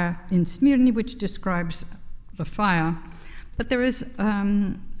Fire in Smyrni, which describes the fire. But there is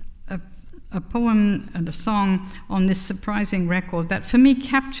a poem and a song on this surprising record that for me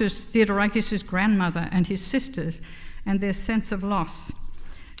captures Theodorakis' grandmother and his sisters and their sense of loss.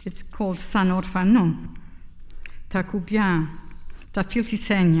 It's called San Orfano. Ta cubia, ta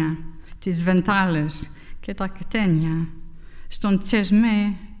filtisenia, tis ventales, και τα κτένια, στον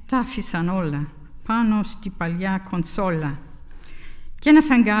τσεσμέ τα άφησαν όλα, πάνω στη παλιά κονσόλα. Και ένα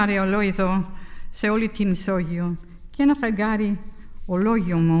φεγγάρι ολόιδο σε όλη τη Μεσόγειο, και ένα φεγγάρι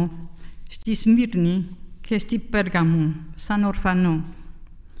ολόγιομο στη Σμύρνη και στη Πέργαμο, σαν ορφανό.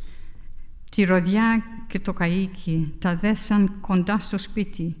 Τη ροδιά και το καΐκι τα δέσαν κοντά στο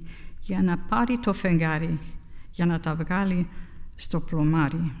σπίτι, για να πάρει το φεγγάρι, για να τα βγάλει στο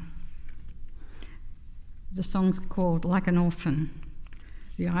πλωμάρι. The song's called Like an Orphan.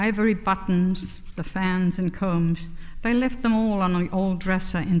 The ivory buttons, the fans and combs, they left them all on the old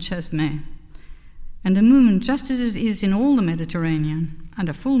dresser in Chesme. And the moon, just as it is in all the Mediterranean, and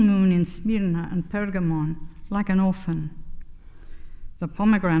a full moon in Smyrna and Pergamon, like an orphan. The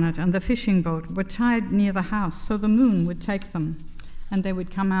pomegranate and the fishing boat were tied near the house, so the moon would take them, and they would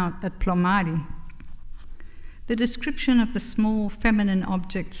come out at Plomari. The description of the small feminine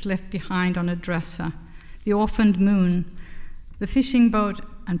objects left behind on a dresser, the orphaned moon, the fishing boat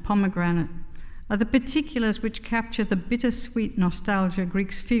and pomegranate, are the particulars which capture the bittersweet nostalgia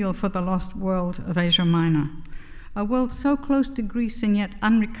Greeks feel for the lost world of Asia Minor, a world so close to Greece and yet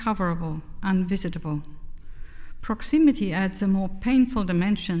unrecoverable, unvisitable. Proximity adds a more painful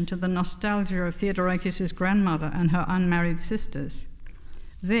dimension to the nostalgia of Theodorakis' grandmother and her unmarried sisters.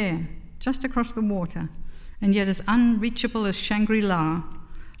 There, just across the water, and yet as unreachable as Shangri-La,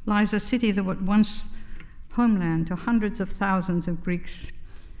 lies a city that was once homeland to hundreds of thousands of Greeks.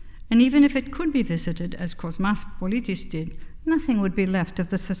 And even if it could be visited, as Kosmas Politis did, nothing would be left of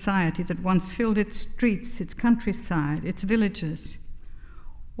the society that once filled its streets, its countryside, its villages.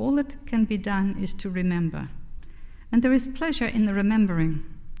 All that can be done is to remember. And there is pleasure in the remembering,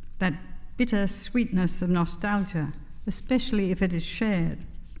 that bitter sweetness of nostalgia, especially if it is shared.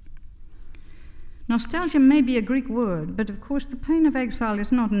 Nostalgia may be a Greek word, but of course the pain of exile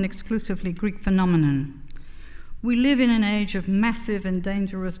is not an exclusively Greek phenomenon. We live in an age of massive and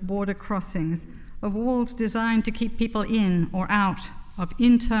dangerous border crossings, of walls designed to keep people in or out, of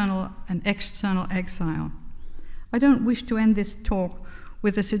internal and external exile. I don't wish to end this talk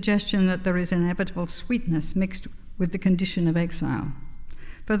with the suggestion that there is inevitable sweetness mixed with the condition of exile.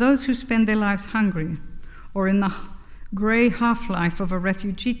 For those who spend their lives hungry, or in the grey half-life of a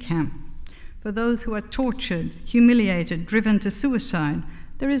refugee camp, for those who are tortured, humiliated, driven to suicide,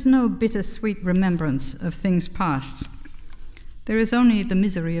 there is no bittersweet remembrance of things past. There is only the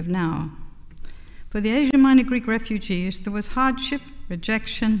misery of now. For the Asia Minor Greek refugees, there was hardship,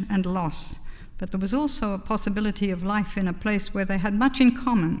 rejection, and loss, but there was also a possibility of life in a place where they had much in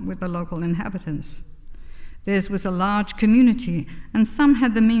common with the local inhabitants. Theirs was a large community, and some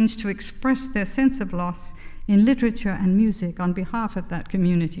had the means to express their sense of loss in literature and music on behalf of that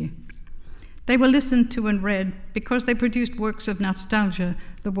community. They were listened to and read because they produced works of nostalgia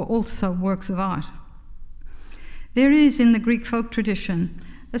that were also works of art. There is in the Greek folk tradition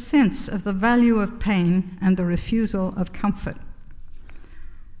a sense of the value of pain and the refusal of comfort.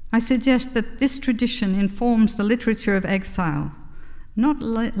 I suggest that this tradition informs the literature of exile, not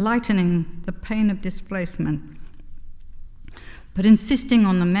lightening the pain of displacement, but insisting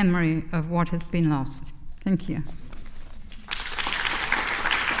on the memory of what has been lost. Thank you.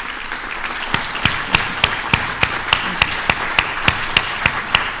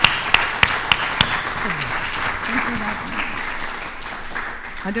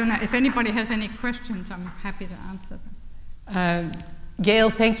 I don't know if anybody has any questions. I'm happy to answer them. Gail,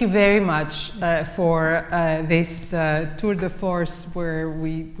 thank you very much for this tour de force where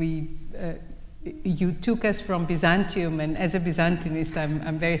you took us from Byzantium, and as a Byzantinist,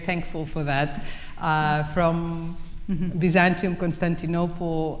 I'm very thankful for that. From Byzantium,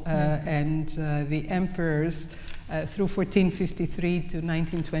 Constantinople, and the emperors through 1453 to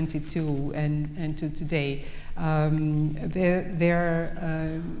 1922 and to today. There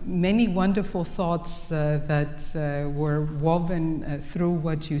are many wonderful thoughts that were woven through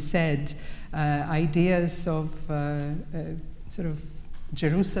what you said, ideas of sort of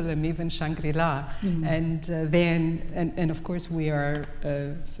Jerusalem, even Shangri-La, and of course we are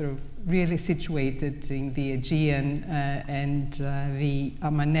sort of really situated in the Aegean and the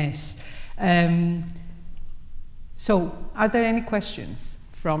amanedes. So, are there any questions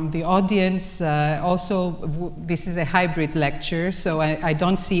from the audience? Also, this is a hybrid lecture, so I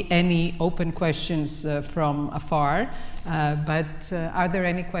don't see any open questions from afar, but are there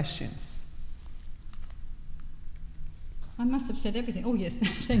any questions? I must have said everything. Oh, yes,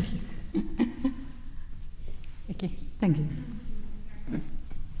 thank you. Okay. Thank you.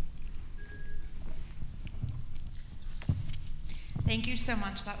 Thank you so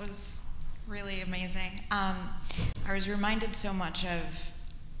much. That was really amazing. I was reminded so much of,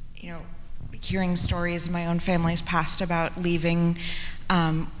 hearing stories in my own family's past about leaving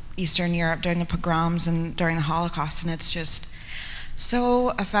Eastern Europe during the pogroms and during the Holocaust, and it's just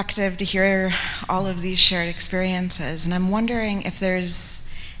so effective to hear all of these shared experiences. And I'm wondering if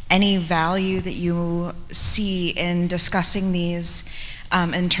there's any value that you see in discussing these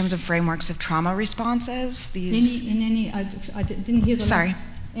in terms of frameworks of trauma responses. I didn't hear the Sorry. last.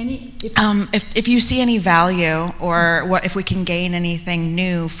 If you see any value, or if we can gain anything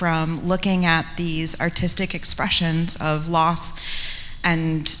new from looking at these artistic expressions of loss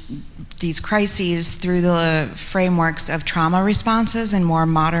and these crises through the frameworks of trauma responses and more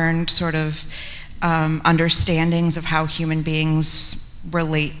modern sort of understandings of how human beings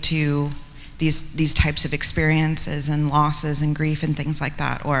relate to these types of experiences and losses and grief and things like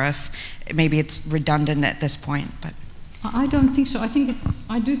that, or if maybe it's redundant at this point, but. I don't think so.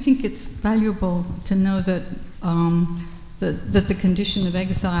 I do think it's valuable to know that that the condition of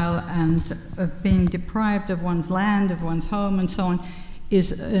exile and of being deprived of one's land, of one's home, and so on,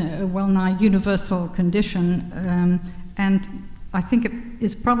 is a well-nigh universal condition. And I think it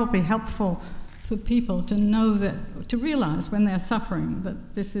is probably helpful for people to know that, to realize when they're suffering,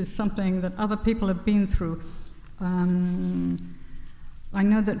 that this is something that other people have been through. I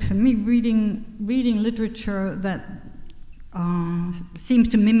know that for me, reading literature that seems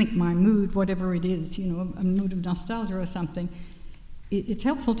to mimic my mood, whatever it is, a mood of nostalgia or something, it's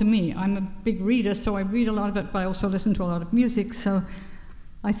helpful to me. I'm a big reader, so I read a lot of it, but I also listen to a lot of music, so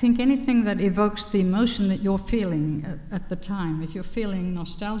I think anything that evokes the emotion that you're feeling at the time, if you're feeling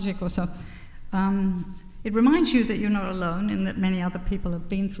nostalgic or so, it reminds you that you're not alone and that many other people have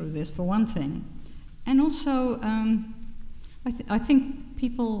been through this, for one thing. And also, I think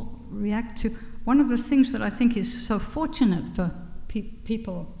people react to, one of the things that I think is so fortunate for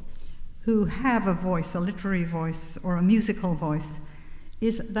people who have a voice, a literary voice or a musical voice,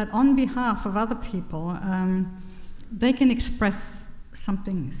 is that on behalf of other people, they can express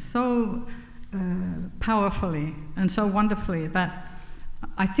something so powerfully and so wonderfully that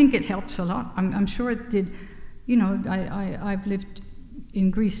I think it helps a lot. I'm sure it did. I've lived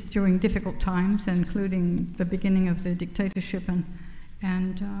in Greece during difficult times, including the beginning of the dictatorship,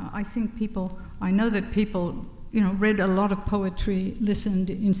 and I think I know that people, read a lot of poetry,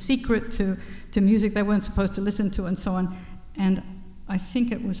 listened in secret to music they weren't supposed to listen to, and so on. And I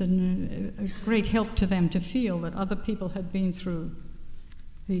think it was a great help to them to feel that other people had been through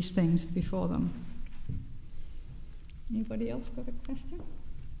these things before them. Anybody else got a question?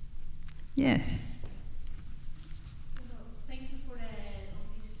 Yes. Thank you for all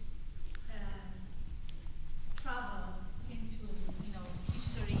this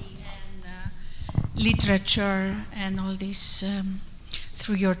literature and all this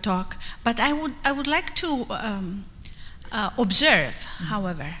through your talk. But I would like to observe,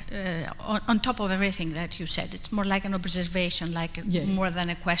 however, on top of everything that you said. It's more like an observation, like more than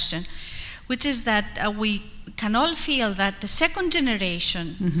a question, which is that we can all feel that the second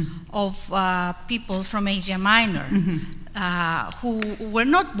generation of people from Asia Minor who were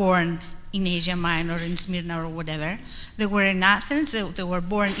not born in Asia Minor, in Smyrna or whatever, they were in Athens, they were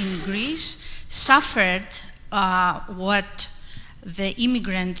born in Greece, suffered what the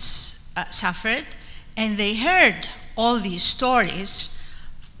immigrants suffered, and they heard all these stories,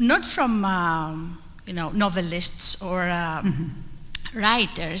 not from novelists or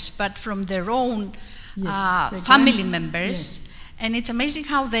writers, but from their own family members. And it's amazing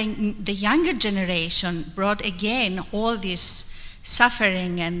how the younger generation brought again all this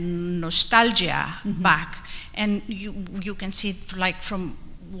suffering and nostalgia back. And you can see it like from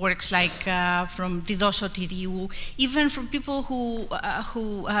works like from Sotiriou, even from people who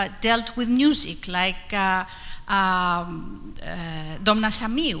dealt with music, like Domna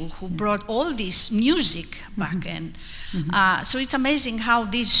Samiu, who brought all this music back in. So it's amazing how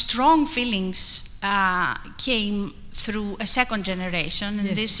these strong feelings came through a second generation,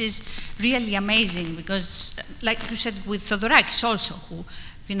 and this is really amazing because, like you said, with Theodorakis also, who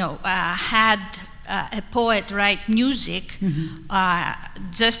had a poet write music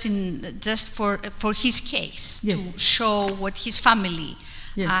just for his case, to show what his family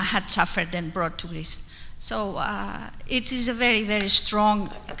had suffered and brought to Greece. So it is a very, very strong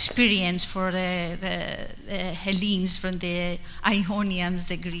experience for the Hellenes, from the Ionians,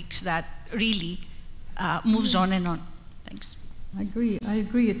 the Greeks, that really moves on and on. Thanks. I agree.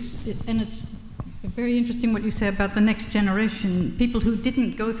 And it's very interesting what you say about the next generation, people who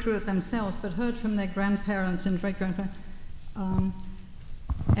didn't go through it themselves, but heard from their grandparents and great-grandparents.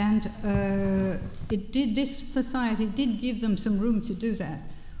 This society did give them some room to do that.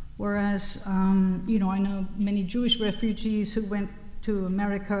 Whereas, I know many Jewish refugees who went to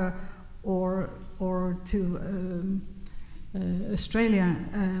America or to Australia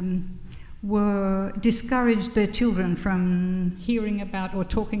were discouraged their children from hearing about or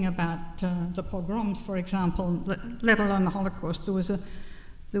talking about the pogroms, for example, let alone the Holocaust.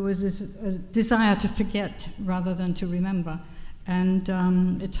 There was this desire to forget rather than to remember. And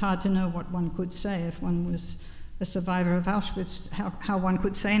it's hard to know what one could say if one was a survivor of Auschwitz, how one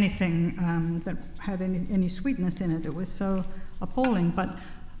could say anything that had any sweetness in it. It was so appalling.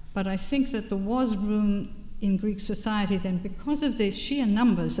 But I think that there was room in Greek society then, because of the sheer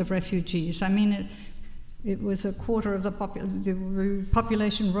numbers of refugees. I mean, it was a quarter of the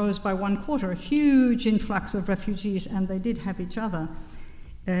population rose by 1/4, a huge influx of refugees, and they did have each other.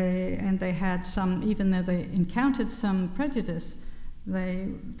 And they had some, even though they encountered some prejudice,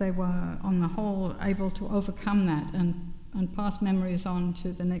 they were, on the whole, able to overcome that and pass memories on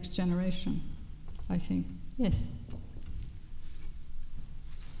to the next generation, I think. Yes?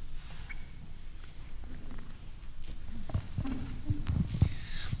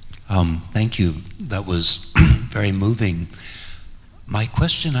 Thank you. That was very moving. My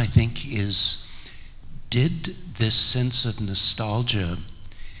question, I think, is, did this sense of nostalgia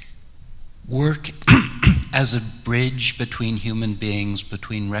work as a bridge between human beings,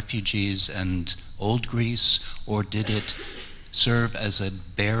 between refugees and old Greece, or did it serve as a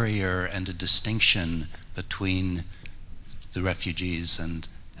barrier and a distinction between the refugees and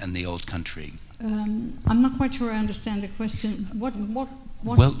the old country? I'm not quite sure I understand the question.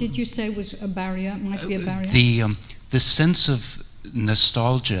 What did you say was a barrier? Might be a barrier. The sense of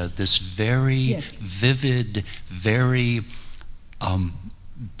nostalgia, this very vivid, very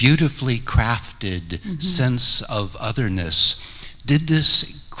beautifully crafted sense of otherness. Did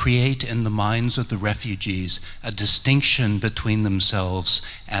this create in the minds of the refugees a distinction between themselves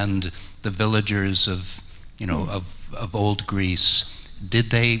and the villagers of old Greece?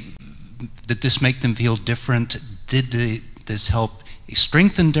 Did this make them feel different? Did this help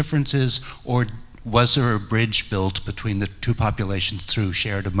strengthen differences, or was there a bridge built between the two populations through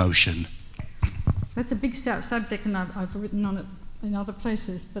shared emotion? That's a big subject, and I've written on it in other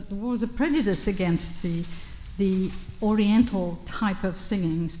places, but there was a prejudice against the Oriental type of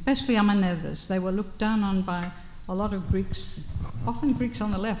singing, especially amanedes. They were looked down on by a lot of Greeks, often Greeks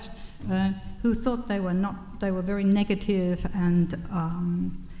on the left, who thought they were very negative, and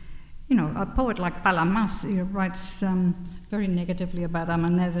a poet like Palamas writes very negatively about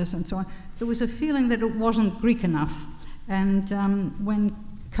amanedes and so on. There was a feeling that it wasn't Greek enough, and when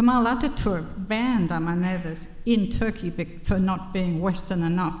Kemal Ataturk banned amanedes in Turkey for not being Western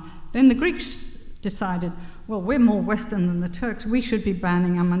enough, then the Greeks decided, well, we're more Western than the Turks, we should be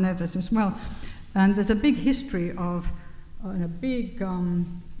banning amanedes as well. And there's a big history of, a big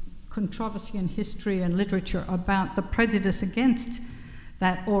controversy in history and literature about the prejudice against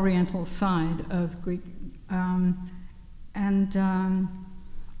that Oriental side of Greek.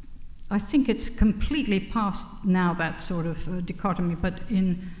 I think it's completely past now, that sort of dichotomy, but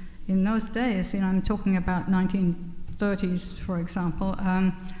in those days, I'm talking about 1930s, for example,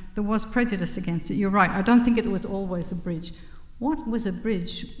 there was prejudice against it. You're right, I don't think it was always a bridge. What was a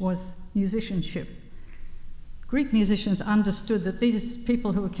bridge was musicianship. Greek musicians understood that these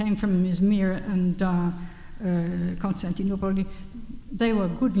people who came from Izmir and Constantinople, they were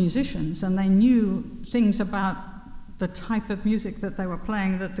good musicians, and they knew things about the type of music that they were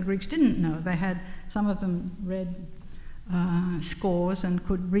playing that the Greeks didn't know. They had, some of them read scores and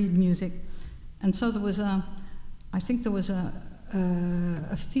could read music. And so there was I think there was a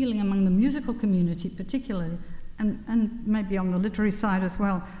feeling among the musical community particularly, and maybe on the literary side as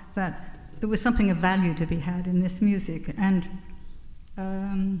well, that there was something of value to be had in this music. And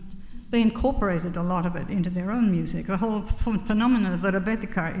they incorporated a lot of it into their own music. The whole phenomenon of the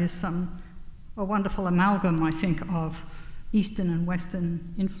rebetika is a wonderful amalgam, I think, of Eastern and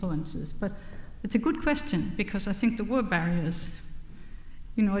Western influences. But it's a good question, because I think there were barriers.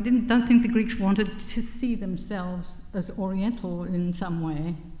 I don't think the Greeks wanted to see themselves as Oriental in some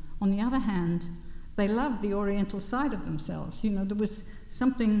way. On the other hand, they loved the Oriental side of themselves. There was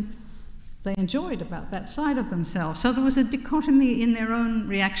something they enjoyed about that side of themselves. So there was a dichotomy in their own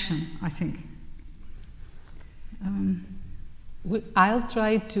reaction, I think. I'll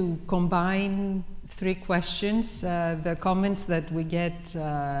try to combine three questions. The comments that we get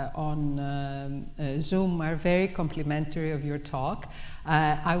on Zoom are very complimentary of your talk.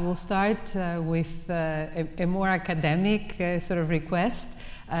 I will start with a more academic sort of request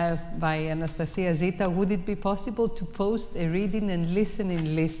by Anastasia Zita. Would it be possible to post a reading and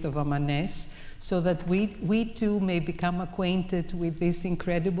listening list of amanes so that we too may become acquainted with this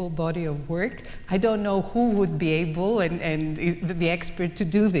incredible body of work? I don't know who would be able and the expert to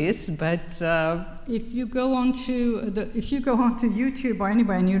do this, but if you go onto YouTube or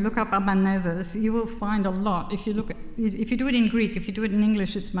anywhere and you look up amanedes, you will find a lot. If you do it in Greek, if you do it in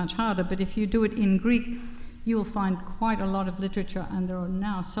English, it's much harder. But if you do it in Greek, you will find quite a lot of literature, and there are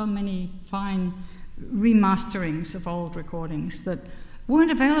now so many fine remasterings of old recordings that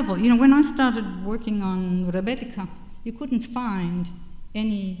weren't available. When I started working on rebetika, you couldn't find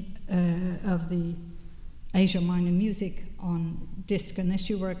any of the Asia Minor music on disc unless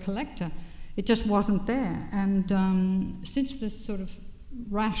you were a collector. It just wasn't there. And since this sort of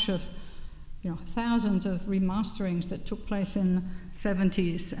rash of thousands of remasterings that took place in the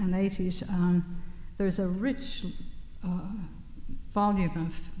 70s and 80s, there's a rich volume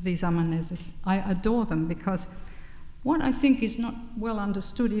of these amanedes. I adore them because what I think is not well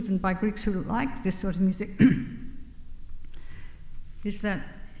understood even by Greeks who like this sort of music is that,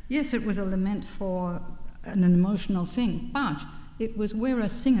 yes, it was a lament for an emotional thing, but it was where a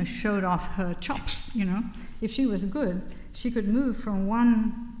singer showed off her chops, If she was good, she could move from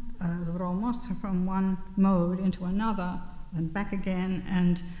one dromos, from one mode into another and back again.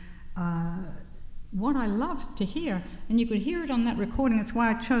 And what I loved to hear, and you could hear it on that recording, that's why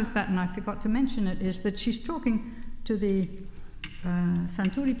I chose that and I forgot to mention it, is that she's talking to the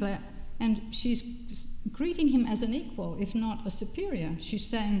santuri player, and she's greeting him as an equal, if not a superior. She's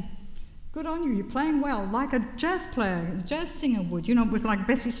saying, good on you, you're playing well, like a jazz player, a jazz singer would. It was like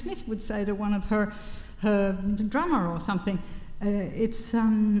Bessie Smith would say to one of her drummer or something. It's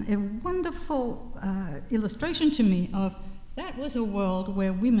a wonderful illustration to me of that was a world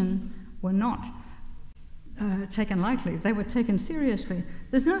where women were not taken lightly. They were taken seriously.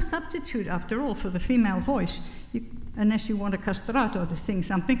 There's no substitute, after all, for the female voice. Unless you want a castrato to sing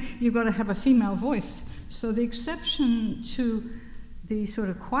something, you've got to have a female voice. So the exception to the sort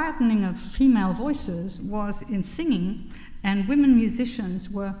of quietening of female voices was in singing, and women musicians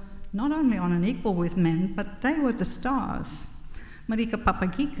were not only on an equal with men, but they were the stars. Marika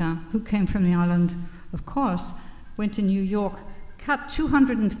Papagika, who came from the island of Kos, went to New York, cut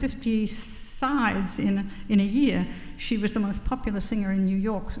 250 sides in a year. She was the most popular singer in New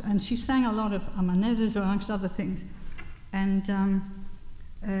York, and she sang a lot of amanedes, amongst other things. And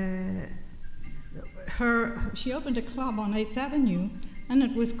she opened a club on 8th Avenue, and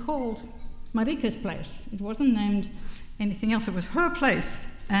it was called Marika's Place. It wasn't named anything else. It was her place,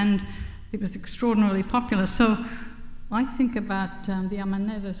 and it was extraordinarily popular. So I think about the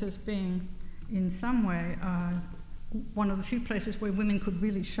amanedes as being, in some way, one of the few places where women could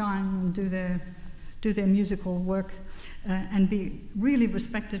really shine and do their musical work and be really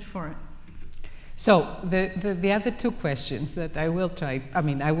respected for it. So the other two questions that I will try, I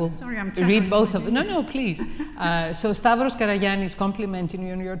mean, I will read both of them. No, please. So Stavros Karagiannis is complimenting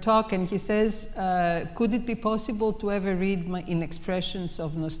you on your talk, and he says, could it be possible to ever read in expressions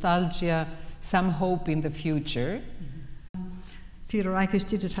of nostalgia some hope in the future? Sotiriou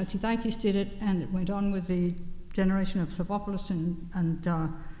did it, Hatzidakis did it, and it went on with the generation of Savopoulos and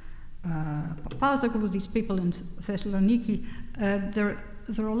Kontoglou, these people in Thessaloniki.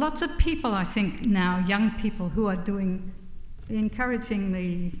 There are lots of people, I think, now, young people, who are encouraging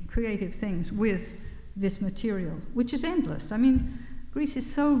the creative things with this material, which is endless. I mean, Greece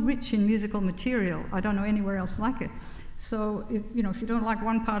is so rich in musical material. I don't know anywhere else like it. So, if you don't like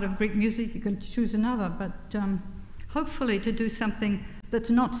one part of Greek music, you can choose another. But hopefully to do something that's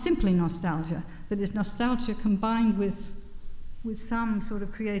not simply nostalgia, that is nostalgia combined with some sort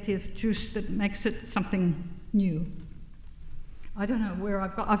of creative juice that makes it something new. I don't know where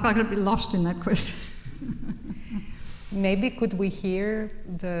I've got to be lost in that question. Maybe could we hear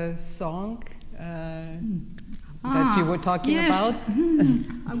the song that you were talking about?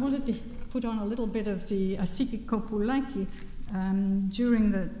 I wanted to put on a little bit of the Asikiko Poulaki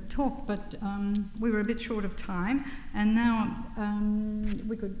during the talk, but we were a bit short of time, and now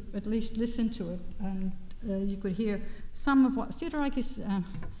we could at least listen to it, and you could hear some of what Sotiriou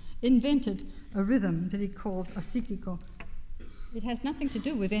invented, a rhythm that he called Asikiko. It has nothing to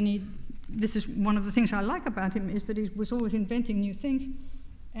do with any. This is one of the things I like about him, is that he was always inventing new things,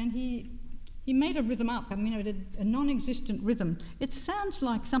 and he made a rhythm up. I mean, a non-existent rhythm. It sounds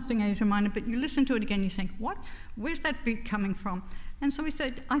like something Asia Minor, but you listen to it again, you think, what? Where's that beat coming from? And so he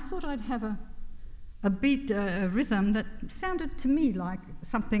said, I thought I'd have a beat, a rhythm that sounded to me like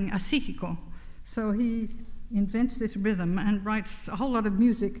something asikiko. So he invents this rhythm and writes a whole lot of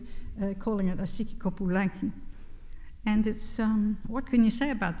music calling it asikiko poulaki. And it's, what can you say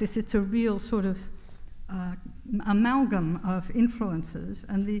about this? It's a real sort of amalgam of influences,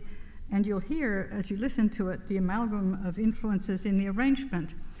 and you'll hear, as you listen to it, the amalgam of influences in the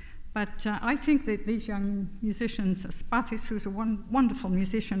arrangement. But I think that these young musicians, Spathis, who's a wonderful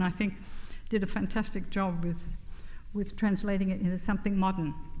musician, I think, did a fantastic job with translating it into something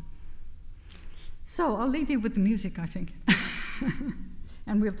modern. So I'll leave you with the music, I think,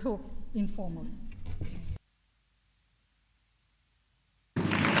 and we'll talk informally.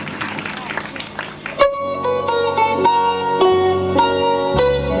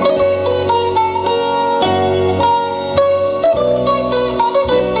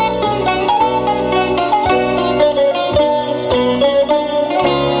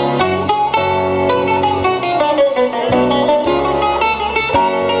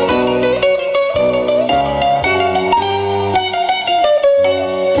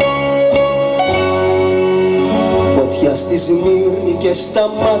 Στη Σμύρνη και στα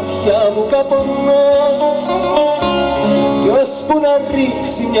μάτια μου καπνός, κι ώσπου να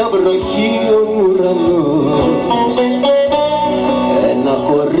ρίξει μια βροχή ο ουρανός, ένα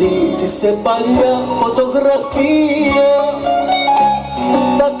κορίτσι σε παλιά φωτογραφία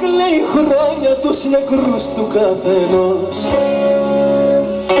θα κλαίει χρόνια τους νεκρούς του καθενός.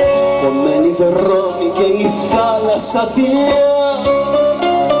 Κομμένοι δρόμοι και η θάλασσα θηλιά,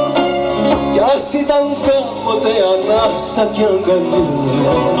 κι ας ήταν κάποτε ανάσα κι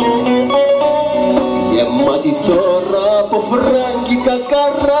αγκαλιά, γεμάτη τώρα από φράγκικα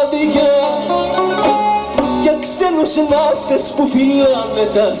καράβια και ξένους ναύτες που φυλάνε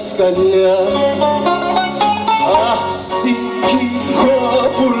τα σκαλιά. Ασικικό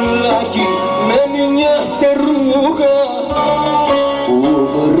πουλάκι με μια φτερούγα που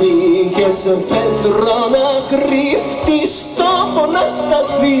βρήκες δέντρο να κρύφτεις, τόπο να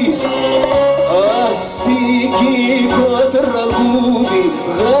σταθείς. Ασικικό τραγούδι,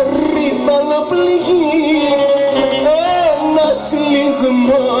 γαρίφαλο πληγή, ένας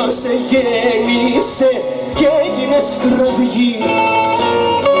λιγμός σε γέννησε και έγινες κραυγή.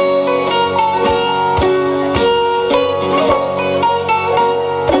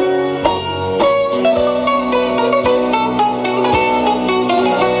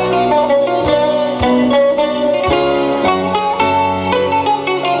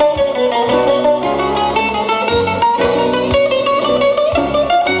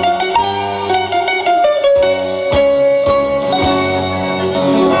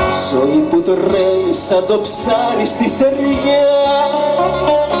 Σαν το ψάρι στη σεριά,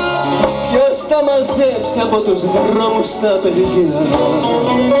 ποιος θα μαζέψει από τους δρόμους τα παιδιά.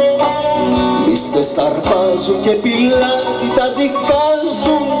 Λίστες τα αρπάζουν και πιλάτι τα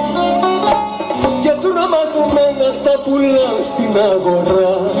δικάζουν και τρομαγμένα τα πουλάνε στην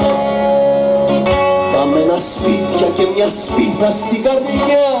αγορά. Καμένα σπίτια και μια σπίθα στην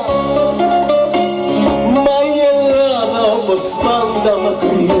καρδιά, όμως πάντα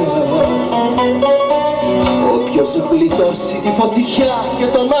μακριά. Όποιος γλιτώσει τη φωτιά και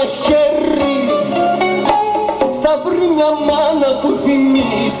το μαχαίρι θα βρει μια μάνα που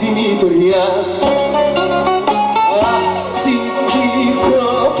θυμίζει μητριά. Ασηκικό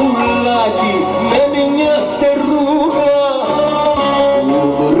πουλάκι με μια φτερούγα που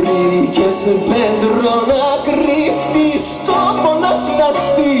βρήκες δέντρο να κρύφτεις, τόπο να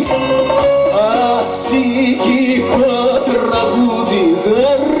σταθείς. Ασηκικό τραγούδι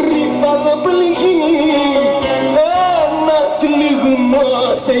γρήφανο πληγή, ένας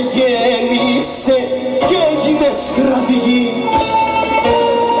λιγμός σε γέννησε και έγινες κραυγή.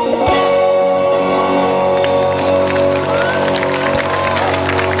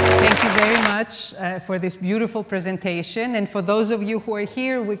 For this beautiful presentation, and for those of you who are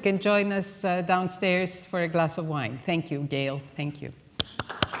here, we can join us downstairs for a glass of wine. Thank you, Gail. Thank you.